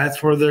 then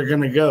that's where they're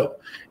going to go.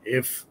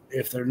 If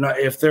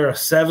they're a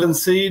 7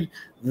 seed,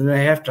 then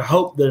they have to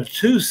hope that a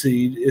 2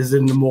 seed is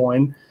in Des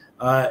Moines.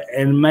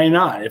 and may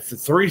not. If the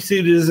 3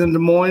 seed is in Des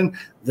Moines,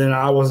 then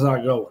I was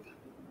not going.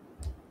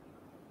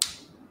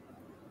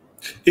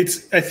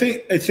 I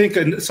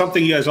think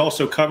something you guys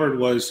also covered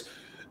was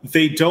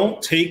they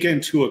don't take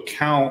into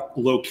account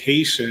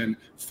location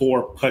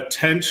for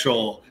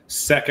potential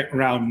second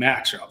round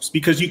matchups,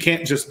 because you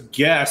can't just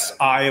guess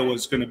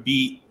Iowa's going to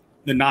beat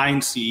the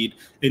 9 seed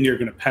and you're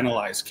going to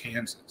penalize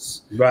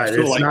Kansas. Right.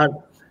 So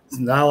It's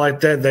not like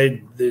that.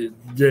 They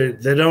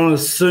don't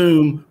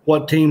assume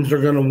what teams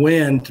are going to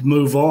win to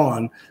move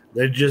on.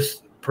 They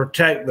just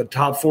protect the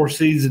top 4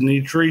 seeds in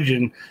each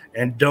region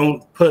and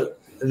don't put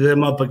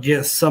them up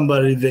against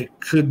somebody that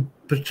could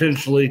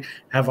potentially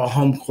have a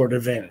home court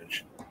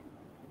advantage.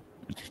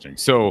 Interesting.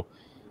 So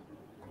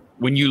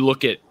when you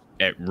look at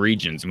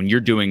regions, when you're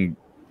doing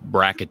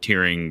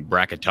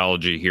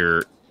bracketology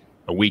here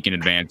a week in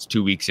advance,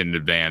 2 weeks in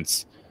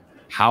advance,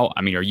 are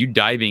you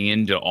diving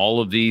into all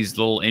of these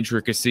little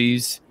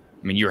intricacies?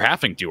 I mean, you're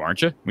having to,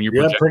 aren't you? When you're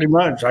projecting? Pretty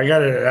much.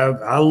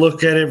 I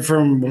look at it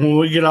from when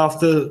we get off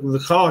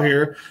the call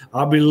here.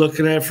 I'll be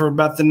looking at it for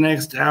about the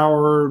next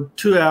hour,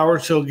 2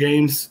 hours till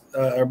games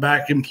are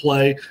back in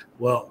play.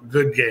 Well,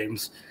 good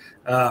games.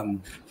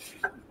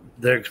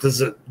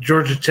 Because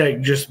Georgia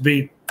Tech just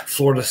beat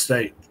Florida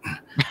State.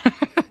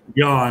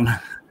 Yawn.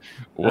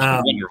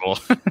 Wonderful.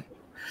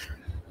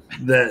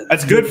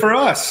 That's good for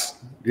us.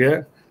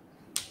 Yeah.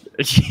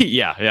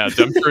 yeah.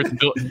 So I'm sure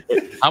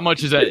how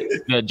much is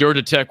that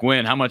Georgia Tech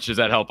win? How much does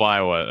that help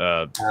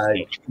Iowa?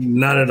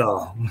 Not at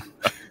all.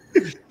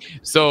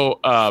 So,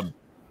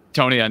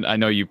 Tony, I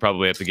know you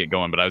probably have to get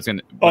going, but I was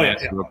going to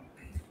ask you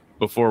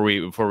before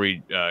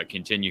we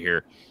continue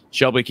here.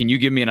 Shelby, can you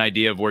give me an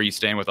idea of where you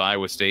stand with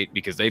Iowa State?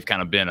 Because they've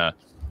kind of been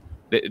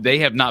they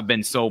have not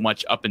been so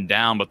much up and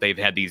down, but they've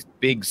had these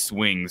big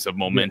swings of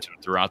momentum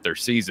throughout their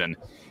season.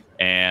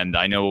 And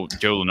I know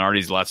Joe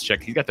Lunardi's last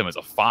check, he's got them as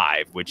a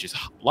 5, which is a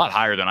lot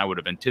higher than I would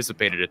have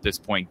anticipated at this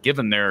point,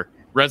 given their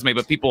resume.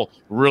 But people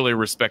really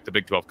respect the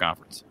Big 12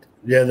 Conference.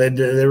 Yeah, they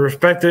do. They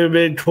respect the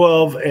Big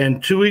 12.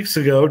 And 2 weeks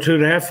ago,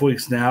 2.5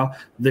 weeks now,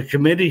 the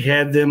committee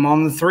had them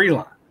on the 3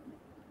 line.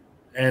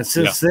 And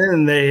since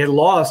then, they had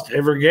lost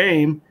every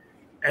game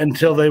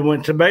until they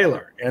went to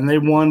Baylor. And they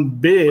won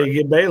big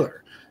at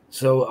Baylor.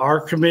 So our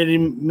committee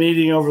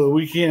meeting over the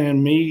weekend,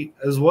 and me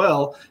as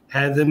well,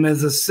 had them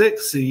as a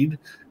 6 seed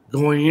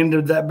going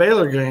into that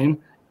Baylor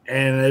game,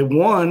 and they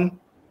won.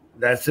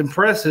 That's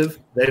impressive.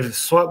 They've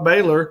swept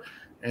Baylor,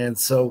 and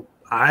so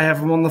I have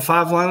them on the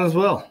 5 line as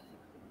well.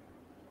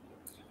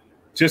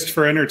 Just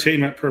for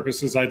entertainment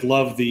purposes, I'd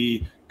love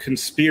the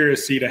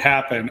conspiracy to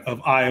happen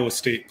of Iowa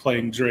State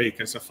playing Drake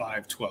as a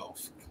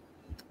 5-12.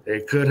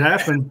 It could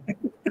happen.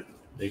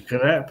 It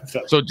could happen.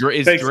 So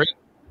is Drake?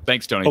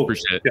 Thanks, Tony.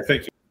 Appreciate it. Yeah,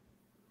 thank you.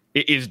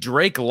 Is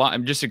Drake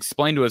just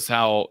explain to us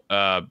how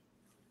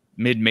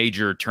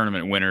mid-major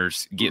tournament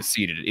winners get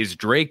seeded? Is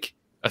Drake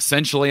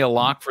essentially a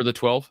lock for the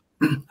 12?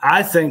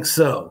 I think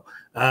so.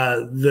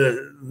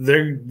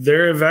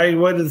 They're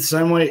evaluated the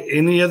same way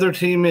any other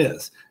team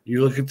is.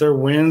 You look at their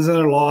wins and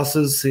their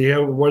losses, see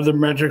where the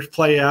metrics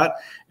play out,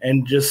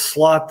 and just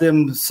slot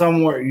them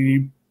somewhere.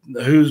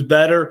 Who's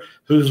better,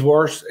 who's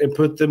worse, and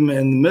put them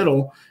in the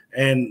middle.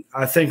 And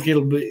I think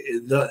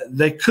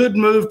they could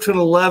move to an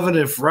 11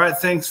 if right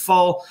things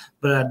fall,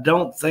 but I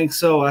don't think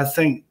so. I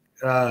think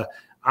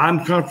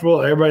I'm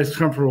comfortable. Everybody's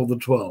comfortable with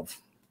the 12.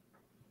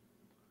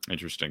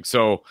 Interesting.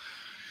 So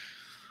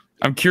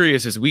I'm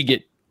curious, as we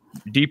get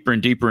deeper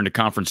and deeper into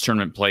conference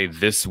tournament play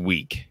this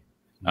week,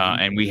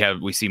 and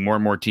we see more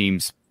and more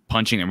teams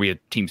punching, and we had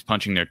teams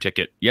punching their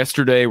ticket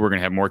yesterday. We're going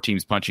to have more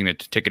teams punching their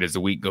ticket as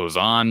the week goes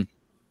on.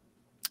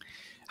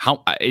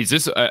 How is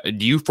this?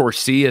 Do you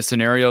foresee a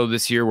scenario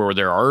this year where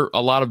there are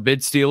a lot of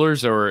bid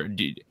stealers, or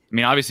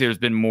obviously there's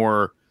been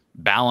more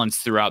balance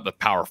throughout the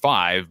Power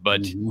 5,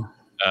 but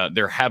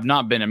there have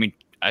not been.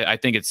 I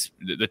think it's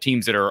the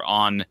teams that are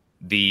on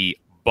the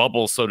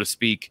bubble, so to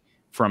speak,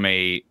 from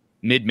a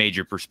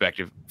mid-major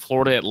perspective.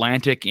 Florida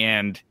Atlantic,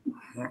 and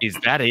is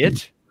that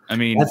it?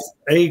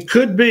 It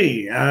could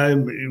be.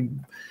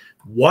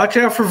 Watch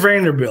out for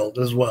Vanderbilt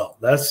as well.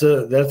 That's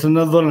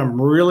another one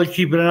I'm really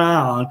keeping an eye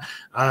on.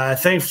 I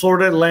think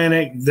Florida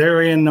Atlantic,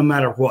 they're in no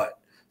matter what.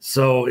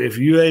 So if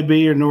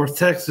UAB or North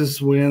Texas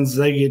wins,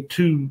 they get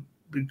 2.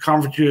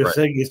 Conference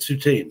USA gets 2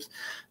 teams.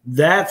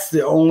 That's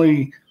the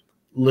only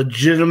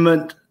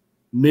legitimate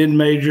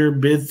mid-major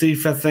bid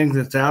thief, I think,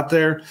 that's out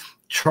there.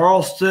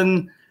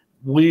 Charleston,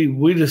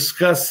 we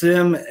discussed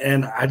them,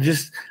 and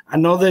I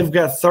know they've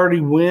got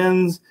 30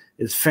 wins.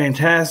 It's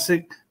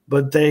fantastic,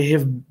 but they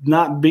have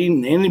not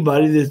beaten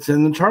anybody that's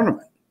in the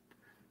tournament.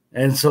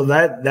 And so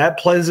that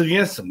plays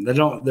against them.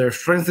 Their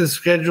strength of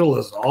schedule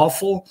is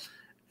awful.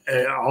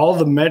 All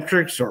the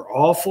metrics are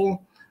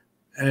awful.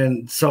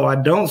 And so I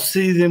don't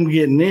see them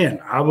getting in.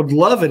 I would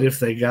love it if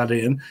they got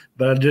in,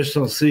 but I just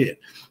don't see it.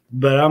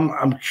 But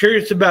I'm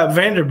curious about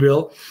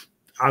Vanderbilt.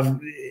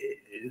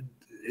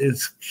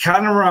 It's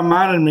kind of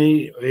reminded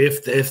me,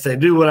 if they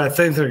do what I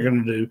think they're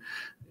going to do,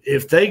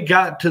 if they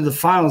got to the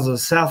finals of the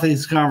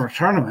Southeast Conference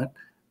tournament,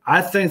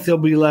 I think they'll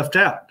be left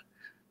out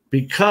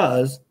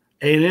because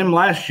A&M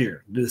last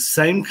year, the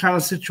same kind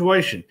of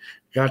situation.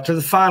 Got to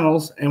the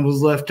finals and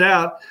was left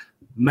out.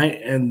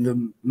 And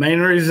the main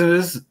reason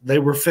is they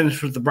were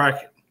finished with the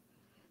bracket.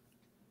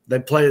 They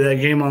play that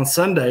game on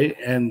Sunday,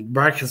 and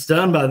bracket's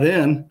done by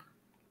then.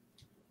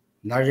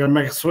 Not going to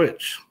make a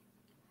switch.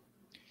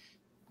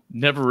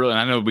 Never really.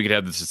 I know we could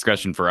have this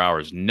discussion for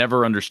hours.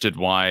 Never understood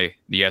why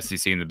the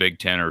SEC and the Big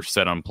Ten are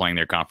set on playing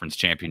their conference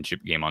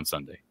championship game on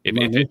Sunday. If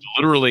it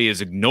literally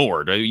is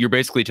ignored, you're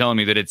basically telling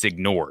me that it's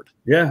ignored.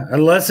 Yeah,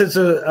 unless it's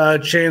a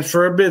chance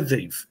for a bid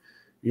thief.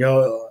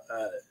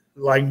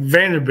 Like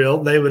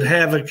Vanderbilt, they would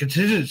have a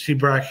contingency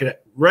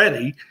bracket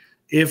ready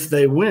if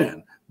they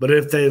win. But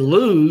if they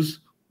lose,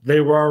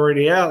 they were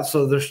already out,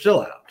 so they're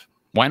still out.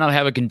 Why not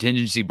have a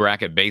contingency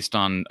bracket based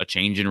on a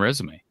change in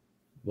resume?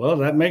 Well,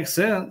 that makes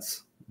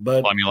sense.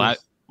 But well, I mean,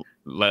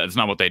 that's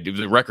not what they do.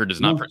 The record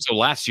does not. So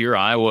last year,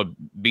 Iowa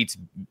beats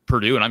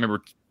Purdue, and I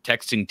remember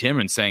texting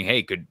Tim and saying,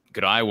 "Hey, could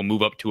Iowa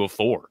move up to a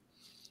 4?"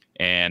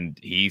 And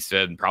he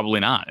said, "Probably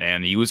not,"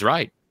 and he was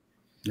right.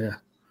 Yeah.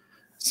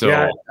 So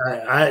yeah,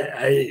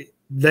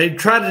 they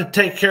try to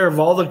take care of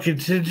all the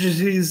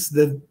contingencies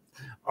that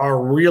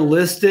are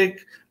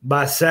realistic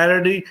by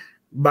Saturday.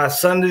 By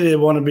Sunday, they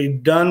want to be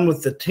done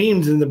with the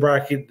teams in the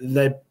bracket.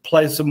 They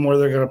place them where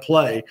they're going to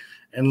play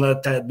and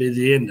let that be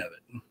the end of it.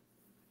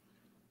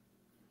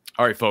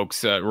 All right,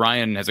 folks.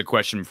 Ryan has a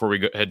question before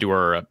we head to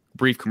our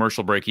brief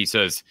commercial break. He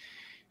says,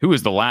 who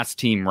is the last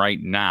team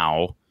right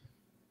now,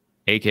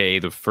 a.k.a.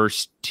 the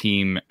first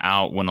team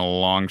out when a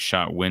long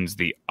shot wins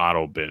the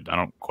auto bid? I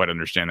don't quite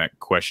understand that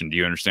question. Do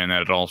you understand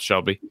that at all,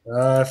 Shelby?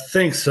 I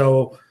think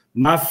so.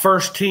 My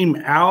first team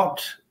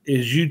out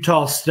is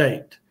Utah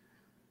State.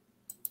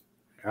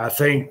 I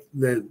think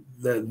that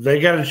they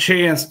got a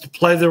chance to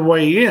play their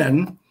way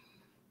in,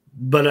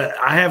 but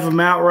I have them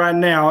out right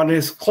now, and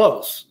it's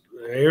close.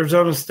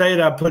 Arizona State,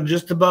 I put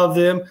just above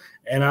them,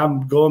 and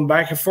I'm going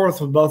back and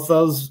forth with both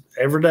those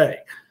every day.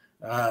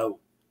 But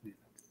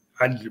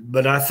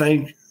I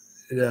think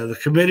the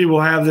committee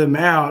will have them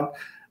out,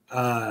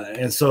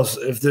 and so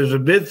if there's a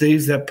bid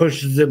thief, that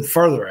pushes them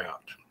further out.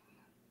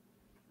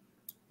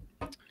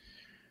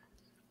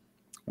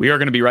 We are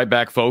going to be right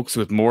back, folks,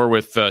 with more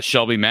with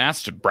Shelby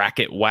Mast,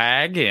 Bracket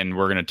Wag, and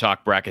we're going to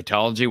talk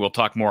bracketology. We'll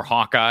talk more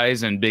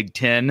Hawkeyes and Big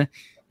Ten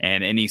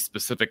and any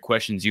specific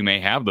questions you may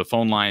have. The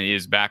phone line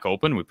is back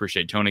open. We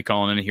appreciate Tony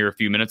calling in here a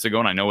few minutes ago,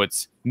 and I know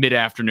it's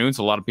mid-afternoon,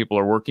 so a lot of people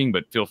are working,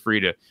 but feel free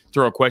to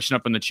throw a question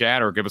up in the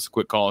chat or give us a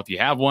quick call if you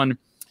have one.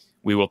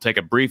 We will take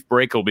a brief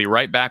break. We'll be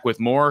right back with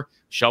more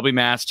Shelby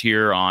Mast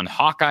here on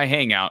Hawkeye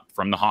Hangout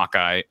from the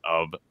Hawkeye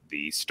of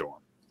the Storm.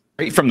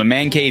 Right from the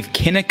Man Cave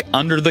Kinnick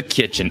Under the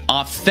Kitchen,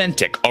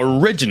 authentic,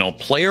 original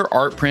player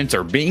art prints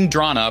are being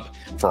drawn up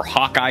for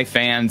Hawkeye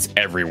fans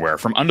everywhere.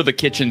 From Under the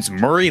Kitchen's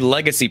Murray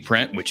Legacy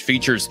print, which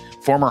features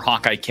former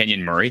Hawkeye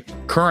Kenyon Murray,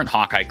 current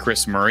Hawkeye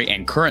Chris Murray,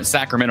 and current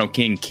Sacramento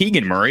King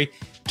Keegan Murray,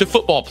 to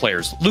football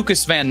players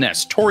Lucas Van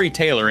Ness, Torrey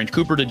Taylor, and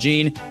Cooper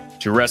DeJean,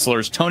 to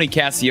wrestlers Tony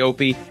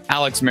Cassiope,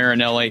 Alex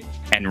Marinelli,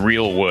 and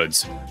Real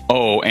Woods.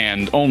 Oh,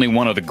 and only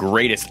one of the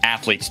greatest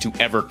athletes to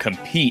ever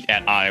compete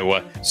at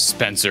Iowa,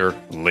 Spencer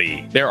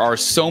Lee. There are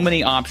so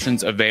many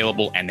options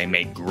available, and they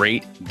make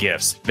great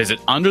gifts. Visit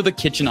Under the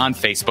Kitchen on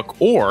Facebook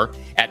or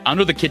at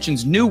Under the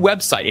Kitchen's new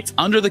website. It's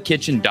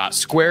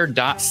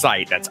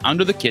underthekitchen.square.site. That's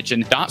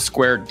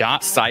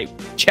underthekitchen.square.site.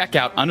 Check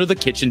out Under the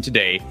Kitchen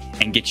today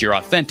and get your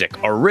authentic,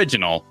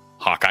 original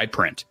Hawkeye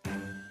print.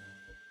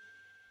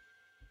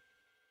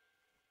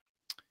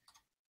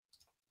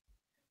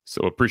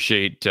 So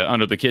appreciate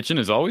Under the Kitchen,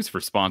 as always, for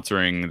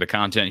sponsoring the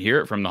content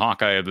here from the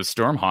Hawkeye of the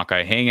Storm,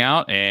 Hawkeye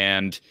Hangout.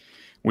 And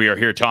we are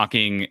here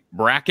talking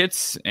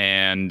brackets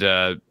and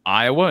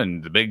Iowa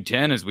and the Big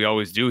Ten, as we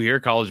always do here,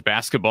 college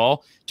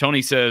basketball.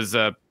 Tony says,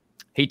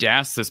 hate to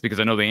ask this because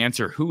I know the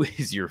answer. Who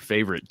is your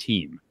favorite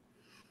team?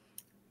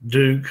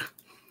 Duke.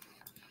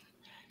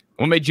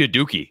 What made you a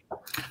Dookie?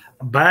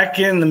 Back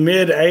in the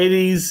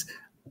mid-'80s,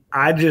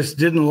 I just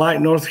didn't like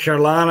North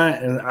Carolina,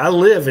 and I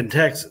live in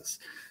Texas.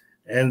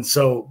 And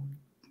so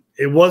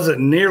it wasn't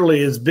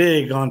nearly as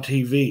big on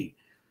TV.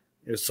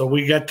 So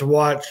we got to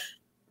watch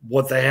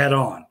what they had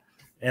on.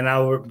 And I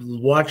was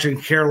watching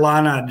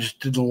Carolina. I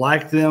just didn't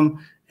like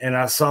them. And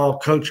I saw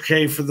Coach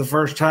K for the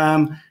first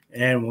time.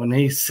 And when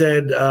he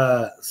said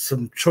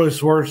some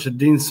choice words to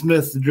Dean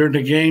Smith during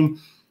the game,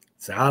 I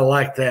said, I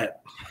like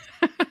that.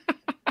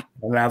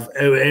 and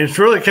it's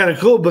really kind of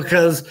cool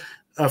because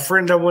a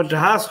friend I went to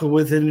high school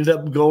with ended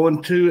up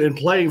going to and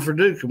playing for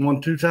Duke and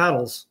won 2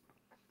 titles.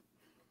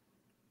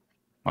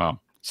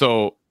 Wow.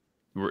 So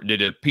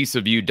did a piece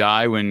of you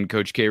die when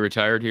Coach K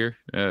retired here?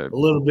 A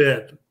little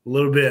bit.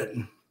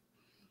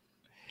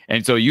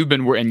 And so you've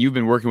been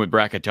working with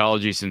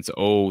bracketology since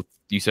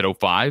you said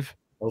 05?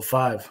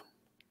 05.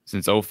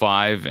 Since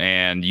 05,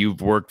 and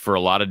you've worked for a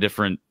lot of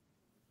different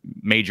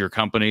major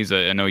companies.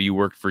 I know you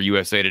worked for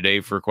USA Today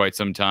for quite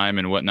some time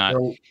and whatnot.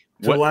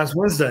 Till last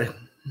Wednesday.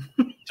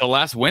 Till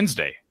last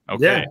Wednesday.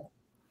 Okay. Yeah.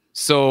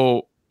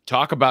 So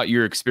talk about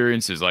your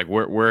experiences. Like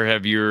where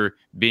have your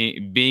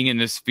being in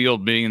this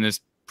field, being in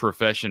this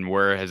profession,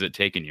 where has it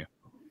taken you?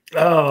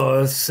 Oh,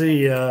 let's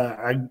see.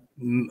 I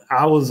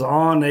was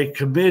on a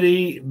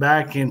committee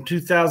back in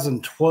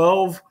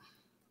 2012.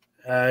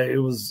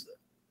 It was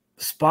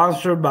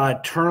sponsored by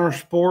Turner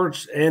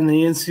Sports and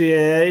the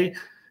NCAA,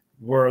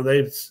 where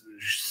they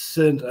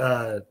sent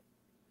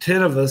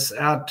 10 of us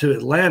out to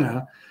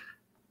Atlanta.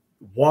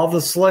 While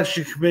the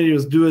selection committee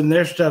was doing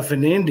their stuff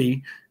in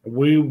Indy,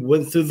 we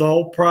went through the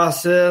whole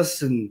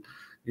process and,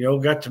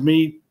 got to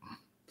meet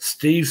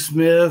Steve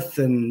Smith,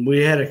 and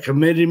we had a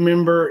committee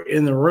member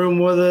in the room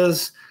with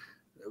us,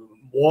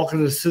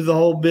 walking us through the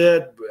whole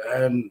bit,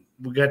 and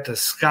we got to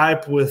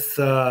Skype with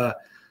the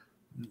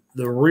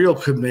real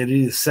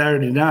committee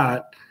Saturday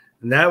night,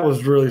 and that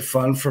was really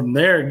fun. From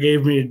there, it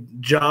gave me a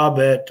job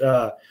at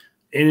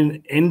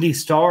Indy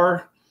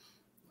Star.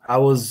 I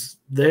was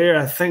there,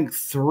 I think,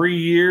 3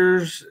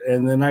 years,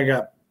 and then I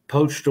got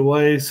poached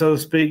away, so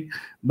to speak,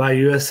 by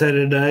USA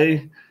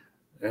Today,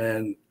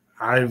 and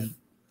I've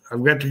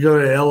got to go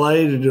to LA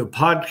to do a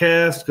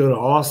podcast, go to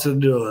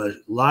Austin to do a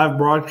live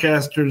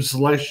broadcast during the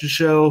selection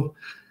show,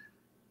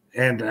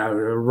 and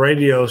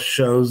radio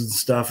shows and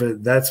stuff.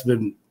 That's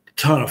been a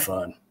ton of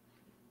fun.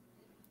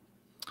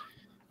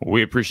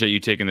 We appreciate you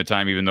taking the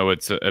time, even though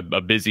it's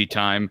a busy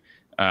time.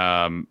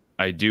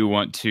 I do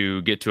want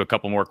to get to a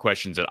couple more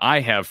questions that I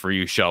have for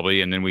you,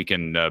 Shelby, and then we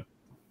can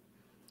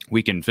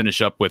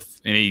finish up with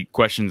any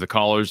questions the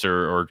callers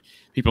or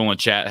people in the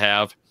chat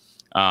have.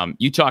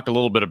 You talked a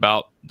little bit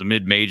about the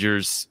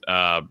mid-majors.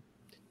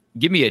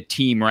 Give me a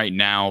team right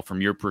now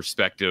from your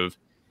perspective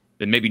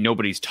that maybe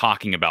nobody's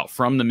talking about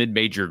from the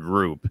mid-major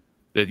group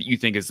that you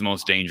think is the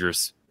most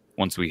dangerous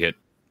once we hit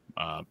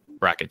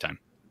bracket time.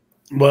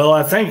 Well,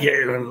 I think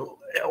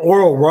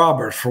Oral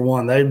Roberts, for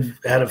one, they've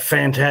had a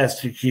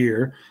fantastic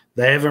year.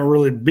 They haven't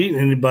really beaten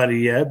anybody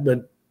yet,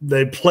 but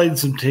they played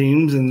some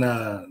teams, and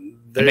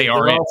they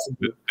are in.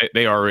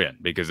 They are in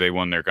because they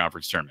won their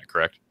conference tournament,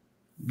 correct?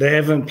 They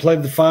haven't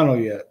played the final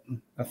yet.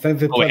 I think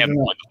they haven't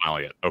played the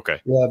final yet. Okay.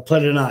 Yeah,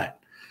 played tonight.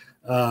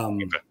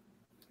 Okay.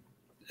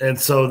 And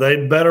so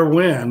they better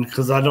win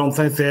because I don't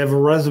think they have a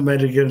resume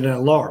to get in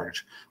at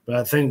large. But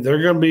I think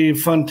they're going to be a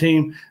fun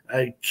team.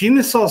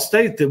 Kennesaw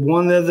State that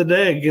won the other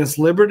day against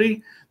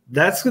Liberty,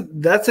 that's an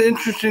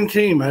interesting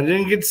team. I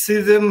didn't get to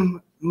see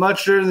them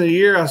much during the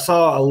year. I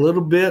saw a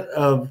little bit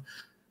of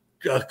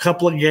a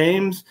couple of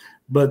games,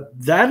 but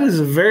that is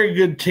a very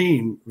good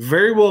team,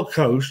 very well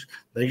coached.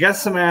 They got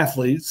some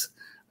athletes.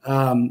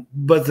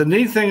 But the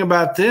neat thing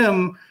about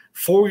them,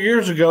 4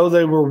 years ago,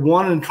 they were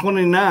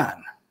 1-29.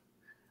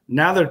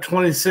 Now they're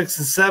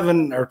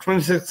 26-7 or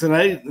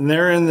 26-8, and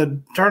they're in the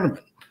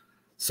tournament.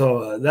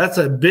 So that's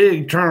a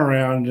big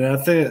turnaround, and I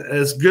think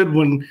it's good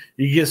when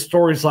you get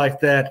stories like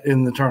that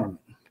in the tournament.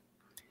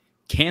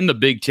 Can the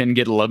Big Ten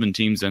get 11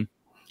 teams in?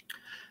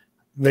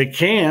 They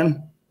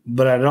can,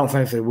 but I don't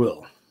think they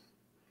will.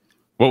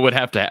 What would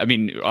have to – I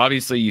mean,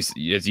 obviously,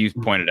 as you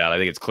pointed out, I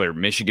think it's clear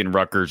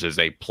Michigan-Rutgers is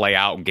a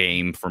play-out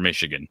game for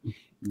Michigan.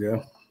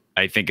 Yeah.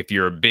 I think if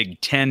you're a Big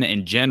Ten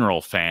in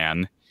general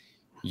fan,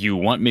 you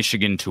want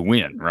Michigan to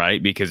win,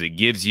 right? Because it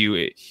gives you –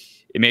 it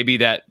may be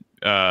that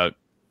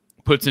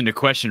puts into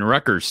question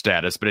Rutgers'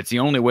 status, but it's the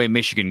only way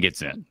Michigan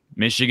gets in.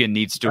 Michigan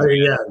needs to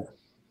win. Yeah.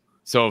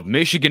 So if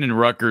Michigan and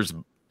Rutgers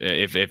 –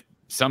 if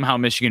somehow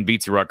Michigan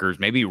beats Rutgers,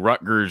 maybe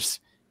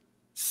Rutgers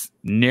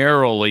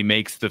narrowly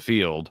makes the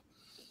field.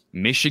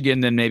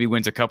 Michigan then maybe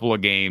wins a couple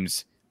of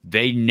games.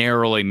 They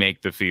narrowly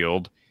make the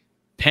field.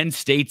 Penn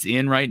State's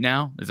in right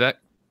now. Is that?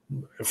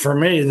 For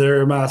me,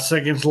 they're my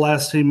second to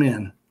last team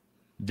in.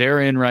 They're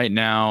in right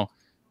now.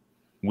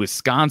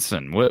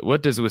 Wisconsin.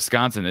 What does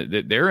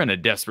Wisconsin? They're in a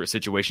desperate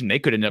situation. They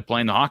could end up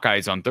playing the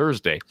Hawkeyes on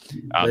Thursday.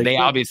 They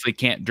obviously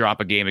can't drop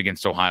a game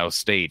against Ohio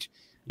State.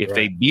 If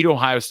they beat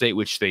Ohio State,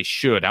 which they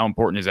should, how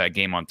important is that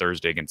game on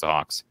Thursday against the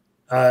Hawks?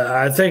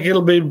 I think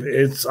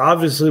it's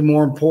obviously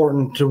more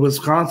important to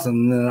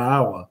Wisconsin than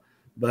Iowa.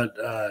 But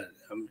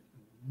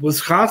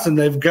Wisconsin,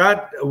 they've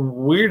got a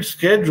weird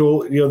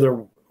schedule.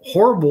 They're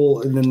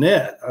horrible in the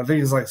net. I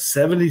think it's like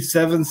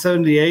 77,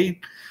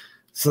 78.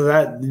 So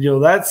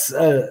that's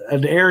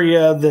an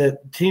area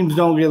that teams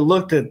don't get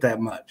looked at that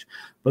much.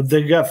 But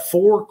they've got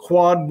 4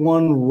 quad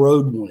 1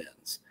 road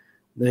wins.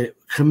 The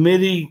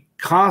committee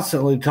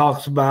constantly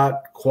talks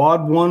about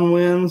quad 1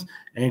 wins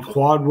and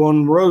quad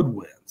 1 road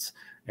wins.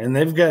 And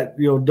they've got,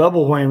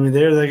 double whammy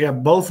there. They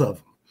got both of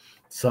them.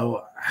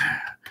 So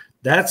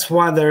that's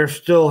why they're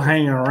still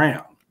hanging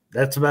around.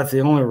 That's about the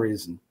only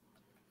reason.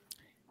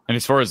 And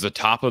as far as the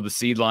top of the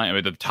seed line,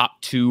 the top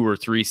 2 or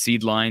 3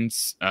 seed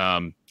lines,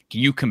 can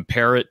you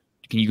compare it?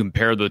 Can you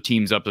compare the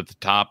teams up at the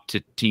top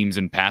to teams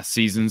in past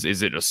seasons?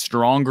 Is it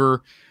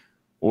stronger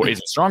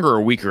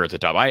or weaker at the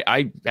top?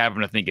 I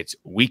happen to think it's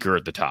weaker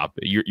at the top.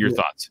 Your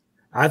thoughts?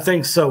 I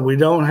think so. We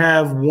don't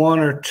have 1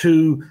 or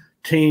 2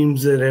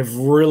 teams that have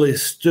really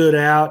stood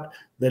out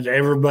that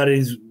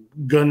everybody's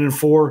gunning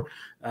for.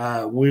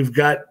 We've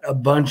got a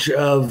bunch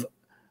of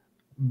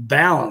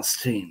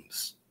balanced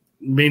teams,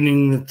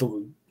 meaning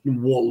that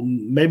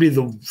maybe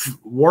the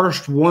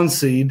worst 1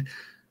 seed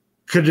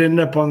could end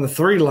up on the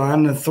 3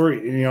 line. The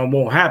 3,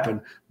 won't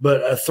happen,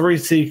 but a 3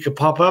 seed could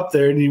pop up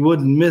there, and you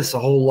wouldn't miss a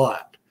whole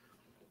lot.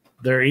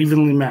 They're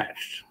evenly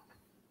matched.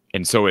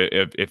 And so,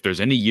 if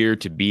there's any year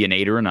to be an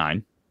 8 or a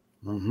 9,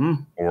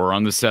 or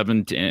on the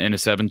 7 in a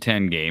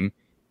 7-10 game,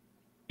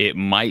 it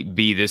might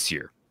be this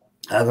year.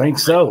 I think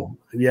so.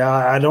 Yeah,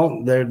 I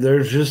don't.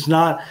 There's just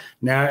not.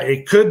 Now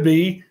it could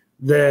be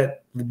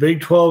that the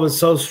Big 12 is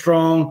so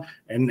strong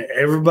and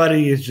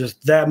everybody is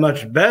just that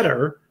much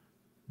better,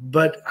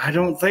 but I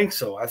don't think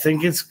so. I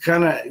think it's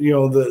kind of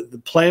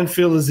the playing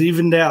field is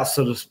evened out,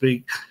 so to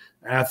speak.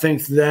 And I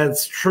think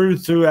that's true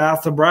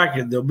throughout the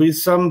bracket. There'll be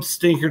some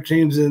stinker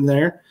teams in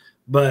there,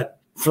 but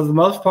for the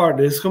most part,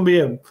 it's going to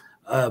be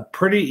a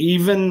pretty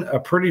even, a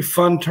pretty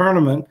fun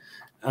tournament.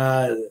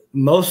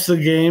 Most of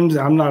the games,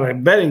 I'm not a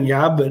betting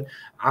guy, but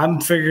I'm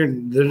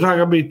figuring there's not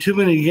going to be too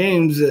many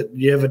games that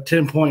you have a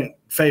 10-point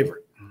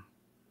favorite.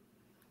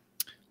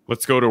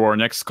 Let's go to our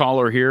next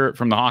caller here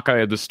from the Hawkeye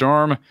of the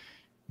Storm.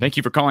 Thank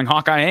you for calling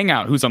Hawkeye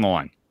Hangout. Who's on the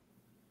line?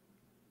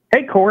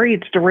 Hey, Corey,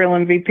 it's the real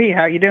MVP.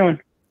 How you doing?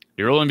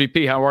 The real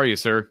MVP. How are you,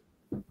 sir?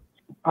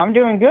 I'm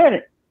doing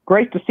good.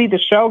 Great to see the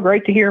show.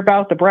 Great to hear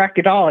about the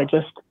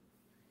bracketologist.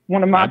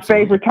 One of my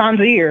favorite times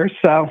of year.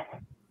 So,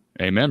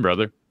 amen,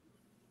 brother.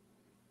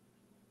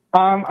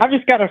 I've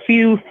just got a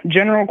few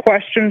general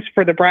questions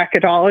for the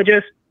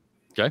bracketologist.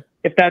 Okay.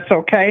 If that's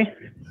okay.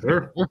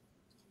 Sure.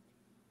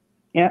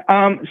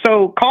 Yeah.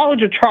 So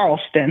College of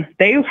Charleston,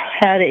 they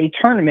had a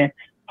tournament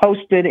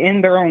hosted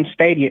in their own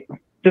stadium.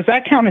 Does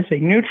that count as a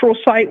neutral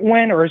site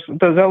win, or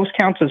do those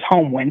count as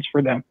home wins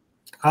for them?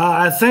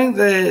 I think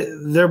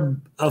they're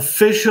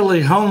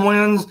officially home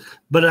wins,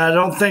 but I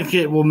don't think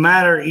it will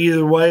matter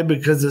either way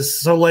because it's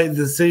so late in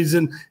the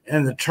season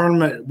and the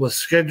tournament was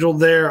scheduled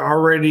there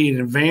already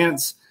in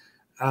advance.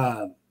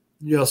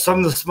 Some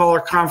of the smaller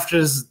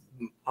conferences,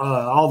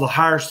 all the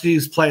higher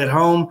seeds play at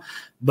home,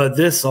 but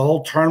the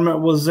whole tournament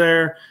was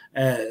there.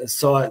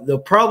 So they'll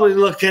probably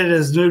look at it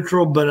as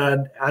neutral,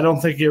 but I don't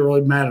think it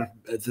really matters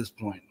at this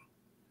point.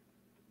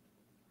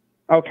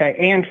 Okay,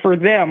 and for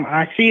them,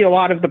 I see a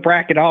lot of the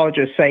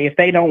bracketologists say if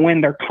they don't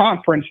win their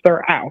conference,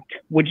 they're out.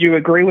 Would you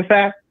agree with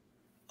that?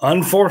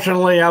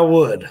 Unfortunately, I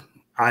would.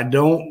 I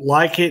don't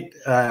like it.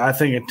 I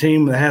think a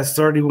team that has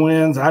 30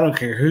 wins, I don't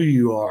care who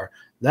you are,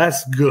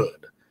 that's good.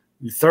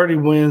 30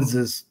 wins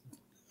is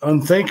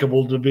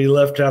unthinkable to be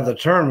left out of the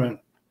tournament,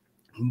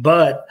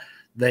 but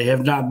they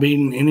have not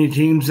beaten any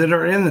teams that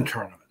are in the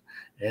tournament.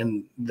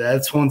 And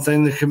that's one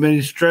thing the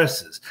committee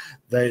stresses.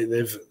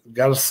 They've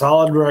got a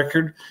solid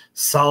record,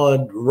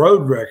 solid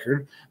road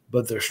record,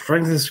 but their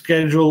strength of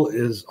schedule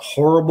is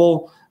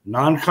horrible.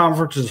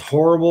 Non-conference is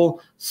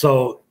horrible.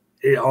 So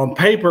on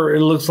paper,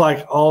 it looks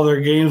like all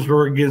their games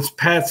were against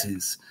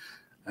patsies.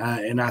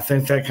 And I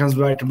think that comes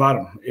back to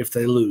bottom if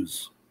they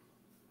lose.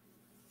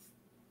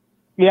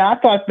 Yeah, I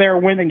thought their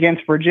win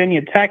against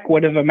Virginia Tech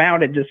would have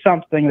amounted to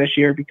something this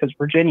year because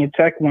Virginia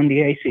Tech won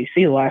the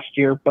ACC last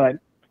year, but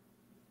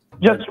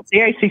just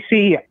the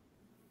ACC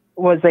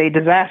was a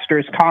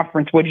disastrous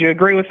conference. Would you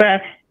agree with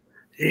that?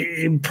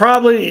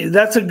 Probably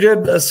that's a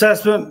good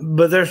assessment,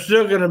 but they're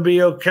still going to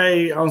be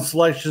okay on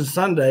Selection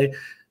Sunday.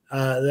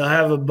 They'll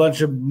have a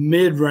bunch of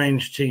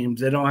mid-range teams.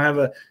 They don't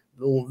have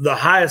the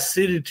highest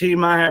seeded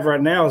team I have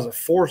right now is a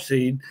 4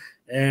 seed,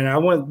 and I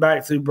went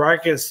back through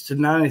brackets to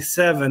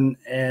 97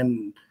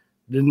 and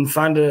didn't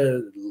find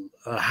a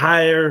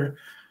higher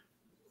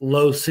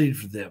low seed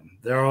for them.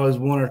 They're always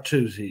 1 or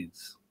 2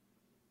 seeds.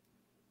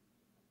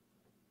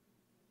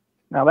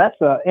 Now, that's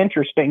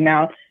interesting.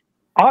 Now,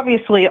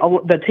 obviously,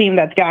 the team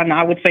that's gotten,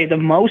 I would say, the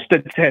most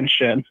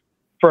attention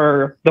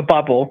for the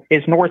bubble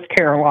is North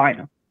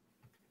Carolina.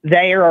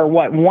 They are,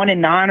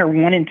 1-9 or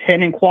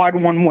 1-10 in quad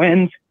 1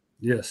 wins?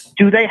 Yes.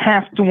 Do they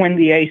have to win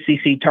the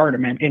ACC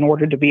tournament in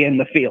order to be in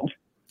the field?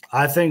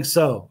 I think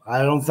so.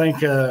 I don't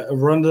think a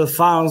run to the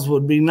finals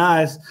would be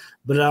nice,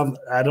 but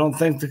I don't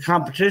think the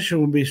competition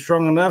would be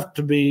strong enough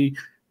to be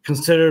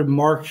considered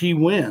marquee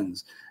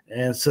wins.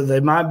 And so they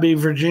might be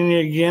Virginia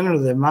again, or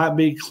they might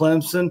be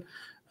Clemson,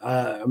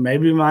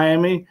 maybe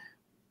Miami,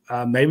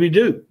 maybe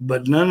Duke.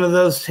 But none of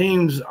those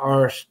teams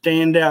are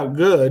standout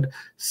good,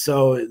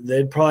 so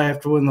they'd probably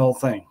have to win the whole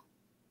thing.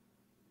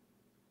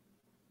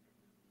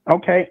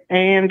 Okay,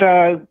 and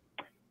I'm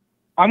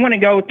going to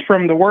go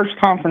from the worst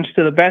conference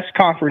to the best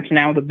conference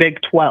now, the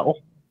Big 12.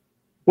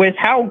 With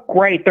how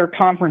great their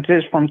conference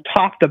is from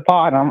top to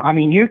bottom, I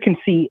mean, you can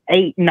see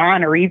 8,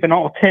 9, or even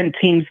all 10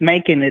 teams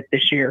making it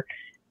this year.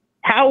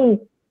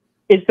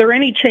 Is there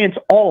any chance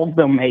all of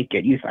them make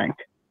it, you think?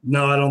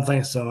 No, I don't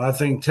think so. I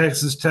think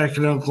Texas Tech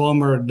and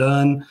Oklahoma are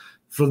done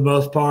for the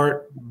most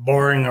part,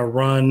 barring a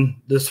run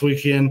this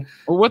weekend.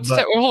 Well, hold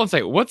on a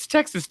second. What's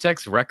Texas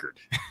Tech's record?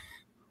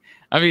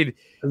 I mean,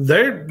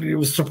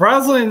 they're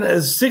surprisingly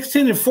as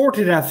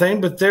 16-14, I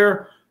think, but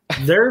they're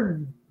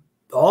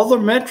all their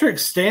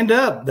metrics stand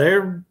up.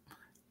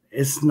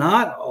 It's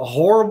not a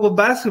horrible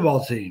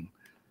basketball team.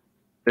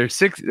 They're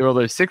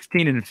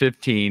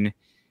 16-15.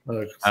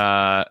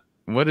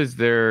 What is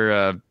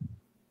their?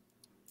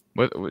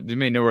 What you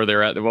may know where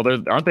they're at? Well,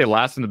 aren't they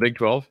last in the Big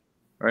 12?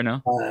 right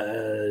now?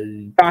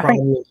 I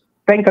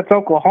think it's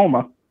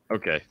Oklahoma.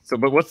 Okay. So,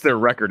 but what's their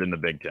record in the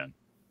Big Ten?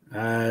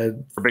 Or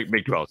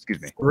Big 12,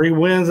 excuse me. 3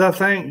 wins, I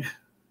think.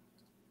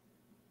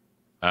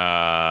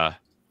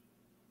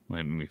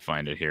 Let me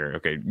find it here.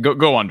 Okay,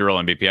 go on, Drill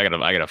MVP. I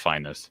gotta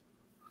find this.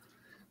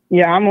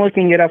 Yeah, I'm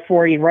looking it up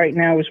for you right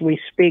now as we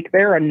speak.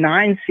 They're a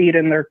 9 seed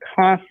in their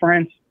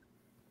conference.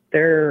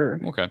 They're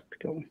okay.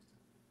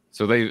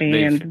 So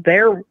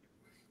their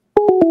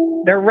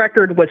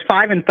record was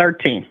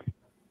 5-13.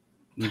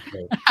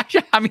 Okay.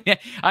 I mean,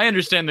 I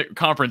understand the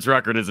conference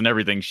record isn't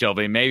everything,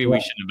 Shelby. Maybe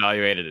we shouldn't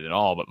evaluate it at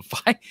all. But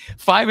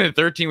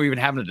 5-13, we're even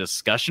having a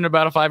discussion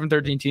about a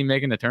 5-13 team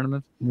making the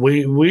tournament.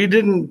 We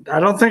didn't. I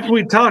don't think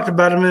we talked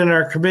about them in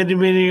our committee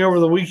meeting over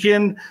the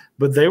weekend,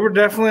 but they were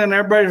definitely on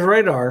everybody's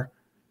radar.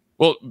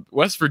 Well,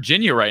 West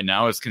Virginia right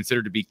now is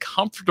considered to be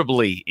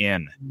comfortably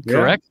in.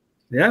 Correct?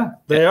 Yeah,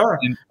 they are,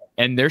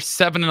 and they're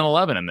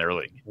 7-11 in their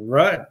league.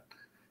 Right.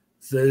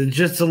 So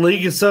just the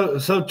league is so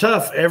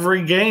tough.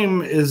 Every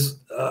game is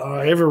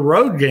every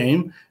road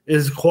game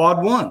is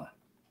quad 1.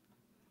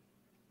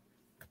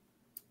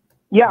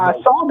 Yeah, I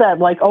saw that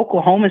like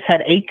Oklahoma's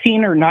had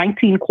 18 or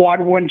 19 quad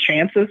 1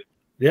 chances.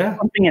 Yeah,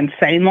 something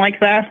insane like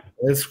that.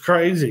 It's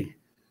crazy.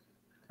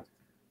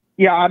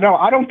 Yeah,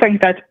 I don't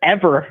think that's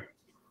ever.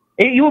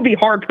 You would be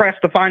hard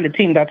pressed to find a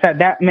team that's had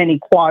that many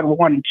quad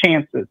 1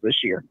 chances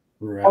this year.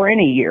 Right. Or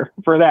any year,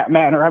 for that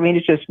matter. I mean,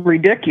 it's just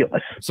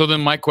ridiculous. So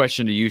then my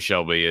question to you,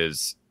 Shelby,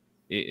 is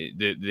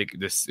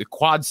the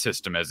quad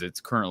system as it's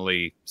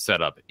currently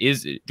set up,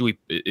 is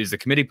the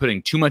committee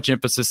putting too much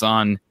emphasis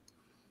on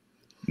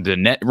the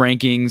net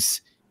rankings?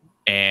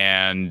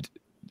 And,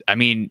 I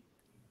mean,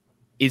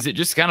 is it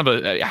just kind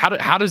of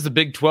how does the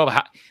Big 12,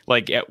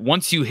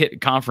 once you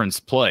hit conference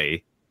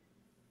play,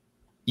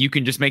 you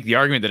can just make the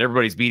argument that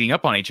everybody's beating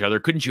up on each other?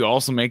 Couldn't you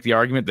also make the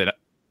argument that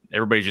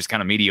everybody's just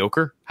kind of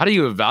mediocre? How do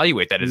you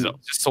evaluate that? Is it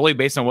just solely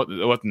based on what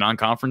the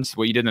non-conference,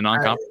 what you did in the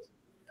non-conference?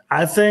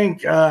 I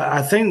think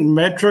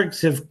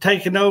metrics have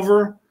taken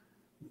over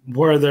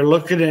where they're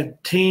looking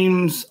at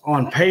teams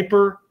on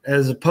paper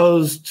as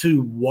opposed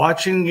to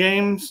watching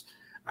games.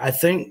 I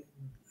think,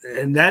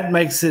 and that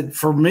makes it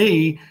for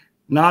me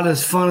not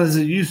as fun as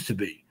it used to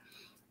be.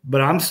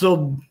 But I'm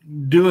still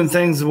doing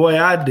things the way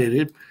I did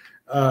it.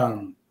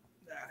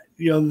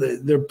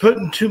 They're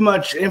putting too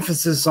much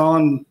emphasis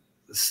on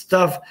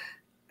stuff.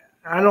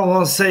 I don't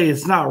want to say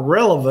it's not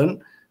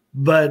relevant,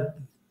 but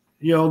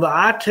the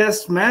eye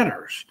test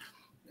matters.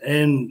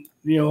 And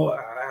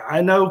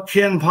I know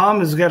Ken Palm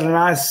has got a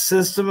nice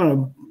system and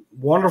a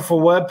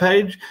wonderful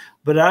webpage,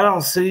 but I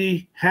don't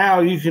see how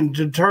you can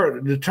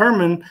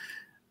determine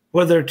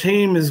whether a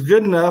team is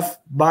good enough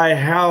by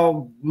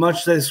how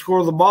much they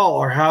score the ball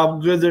or how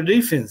good their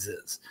defense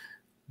is.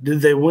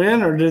 Did they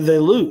win or did they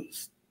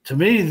lose? To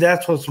me,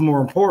 that's what's more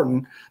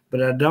important.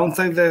 But I don't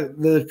think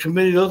that the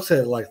committee looks at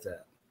it like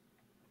that.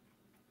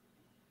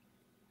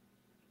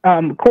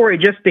 Corey,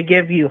 just to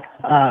give you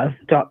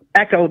to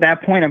echo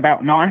that point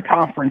about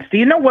non-conference, do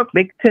you know what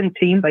Big Ten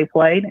team they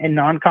played in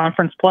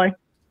non-conference play?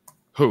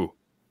 Who?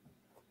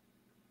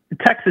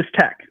 Texas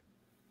Tech.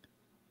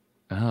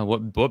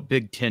 What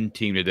Big Ten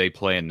team did they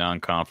play in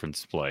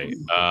non-conference play?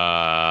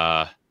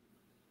 I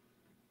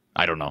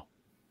don't know.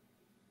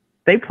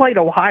 They played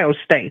Ohio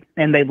State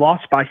and they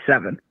lost by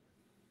 7.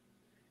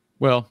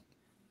 Well,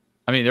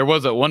 I mean, there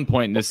was at one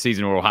point in this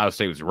season where Ohio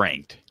State was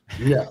ranked.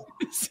 Yeah.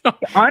 So,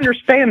 I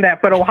understand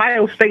that, but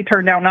Ohio State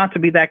turned out not to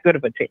be that good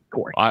of a team,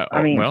 Corey.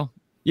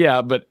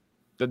 Yeah, but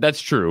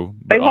that's true.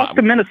 They lost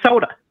to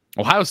Minnesota.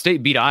 Ohio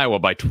State beat Iowa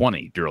by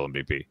 20, Drill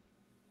MVP.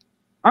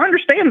 I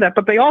understand that,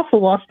 but they also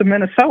lost to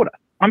Minnesota.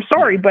 I'm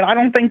sorry, but I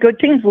don't think good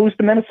teams lose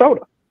to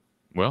Minnesota.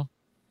 Well,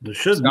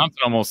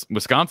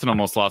 Wisconsin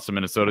almost lost to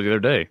Minnesota the other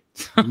day.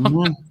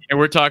 Mm-hmm. And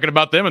we're talking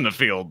about them in the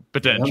field,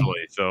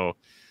 potentially. Yeah. So,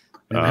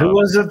 and who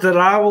was it that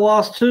Iowa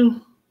lost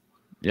to?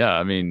 Yeah,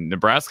 I mean,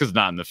 Nebraska's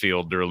not in the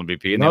field during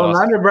MVP. No,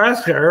 not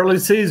Nebraska, early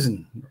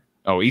season.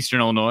 Oh, Eastern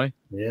Illinois?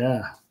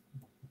 Yeah.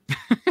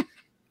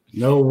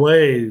 No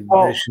way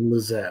they should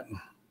lose that.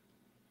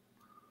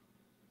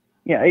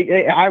 Yeah,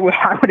 I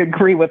would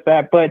agree with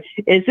that. But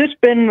has this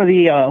been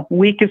the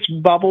weakest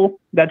bubble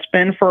that's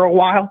been for a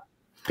while?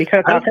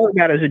 Because I've heard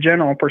that as a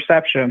general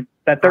perception,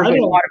 that there's a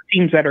lot of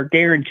teams that are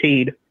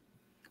guaranteed.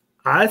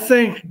 I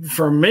think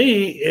for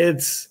me,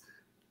 it's,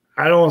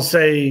 I don't want to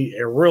say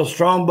a real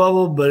strong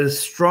bubble, but it's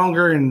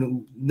stronger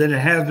than it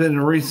has been in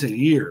recent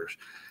years.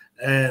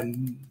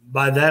 And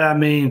by that, I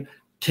mean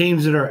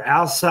teams that are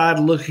outside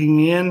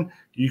looking in,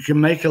 you can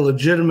make a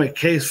legitimate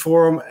case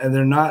for them, and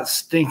they're not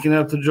stinking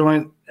up the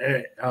joint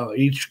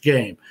each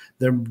game.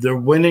 They're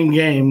winning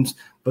games,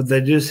 but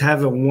they just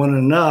haven't won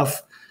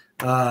enough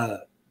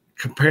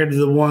compared to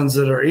the ones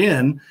that are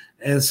in.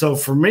 And so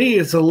for me,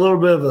 it's a little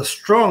bit of a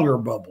stronger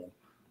bubble.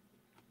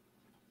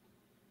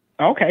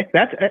 Okay,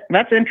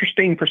 that's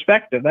interesting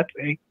perspective.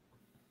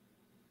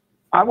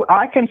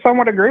 I can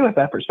somewhat agree with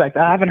that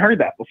perspective. I haven't heard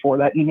that before,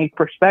 that unique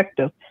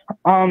perspective.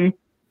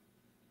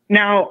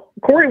 Now,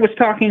 Corey was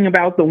talking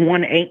about the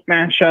 1-8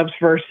 matchups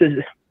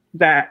versus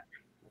that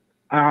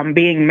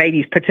being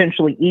maybe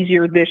potentially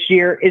easier this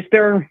year. Is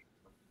there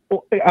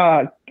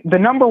the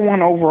number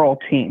one overall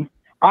team?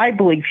 I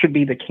believe should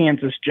be the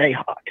Kansas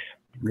Jayhawks.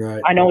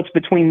 Right. I know it's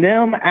between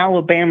them,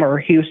 Alabama, or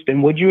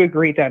Houston. Would you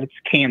agree that it's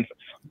Kansas?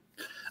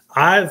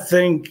 I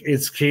think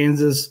it's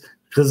Kansas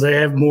because they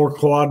have more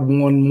quad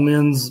one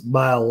wins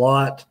by a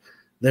lot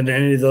than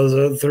any of those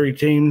other three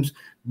teams.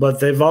 But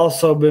they've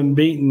also been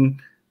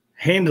beaten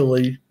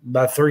handily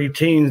by three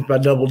teams by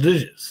double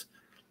digits.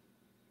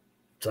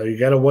 So you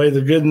got to weigh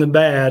the good and the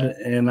bad.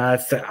 And I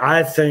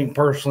think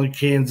personally,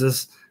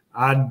 Kansas,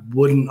 I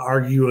wouldn't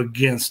argue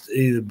against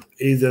either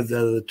of the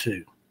other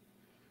two.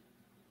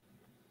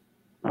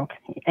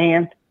 Okay.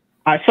 And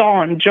I saw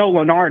on Joe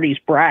Lunardi's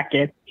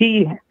bracket,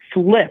 he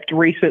flipped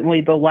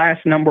recently the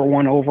last number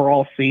one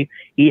overall seed.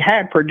 He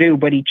had Purdue,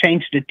 but he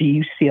changed it to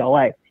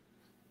UCLA.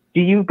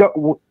 Do you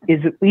go?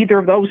 Is it either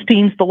of those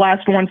teams the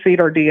last one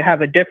seed, or do you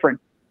have a different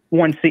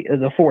one seed,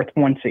 the fourth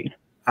one seed?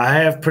 I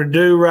have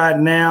Purdue right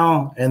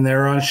now, and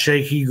they're on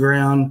shaky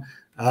ground.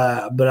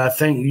 But I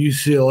think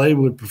UCLA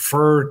would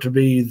prefer to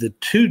be the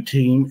two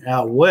team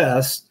out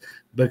west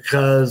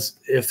because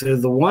if they're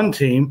the one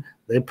team,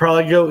 they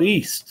probably go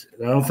east.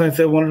 I don't think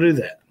they want to do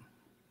that.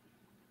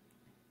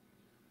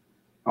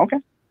 Okay.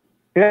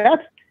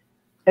 That's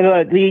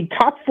the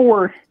top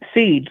four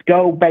seeds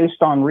go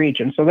based on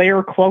region, so they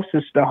are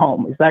closest to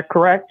home. Is that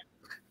correct?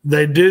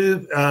 They do.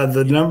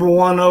 The number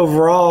one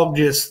overall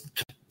gets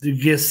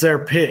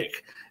their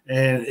pick.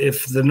 And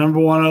if the number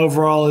one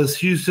overall is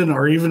Houston,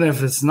 or even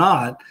if it's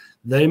not,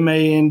 they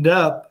may end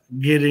up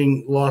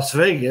getting Las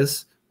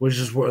Vegas, which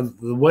is where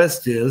the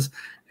West is.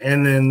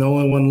 And then the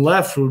only one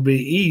left would be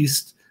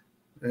East.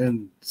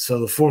 And so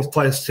the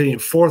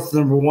fourth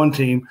number one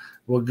team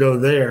will go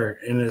there.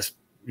 And it's,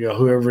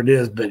 whoever it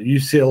is. But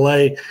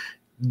UCLA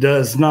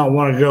does not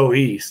want to go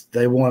East.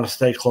 They want to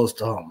stay close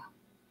to home.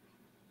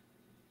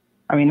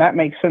 I mean, that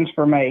makes sense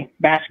from a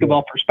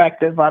basketball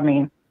perspective. I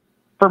mean,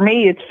 for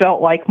me, it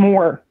felt like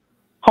more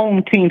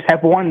home teams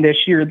have won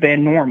this year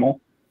than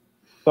normal.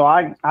 So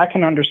I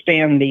can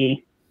understand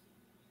the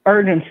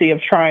urgency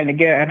of trying to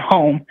get at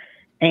home.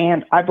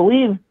 And I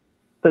believe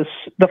the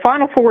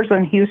Final Four is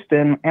in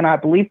Houston, and I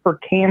believe for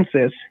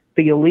Kansas,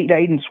 the Elite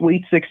Eight and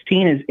Sweet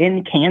 16 is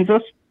in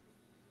Kansas.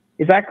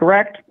 Is that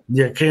correct?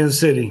 Yeah, Kansas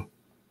City.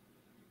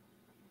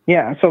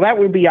 Yeah, so that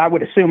would be, I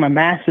would assume, a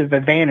massive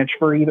advantage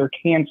for either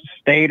Kansas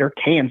State or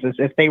Kansas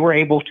if they were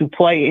able to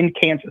play in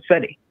Kansas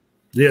City.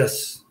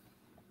 Yes.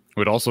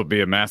 Would also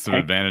be a massive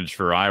advantage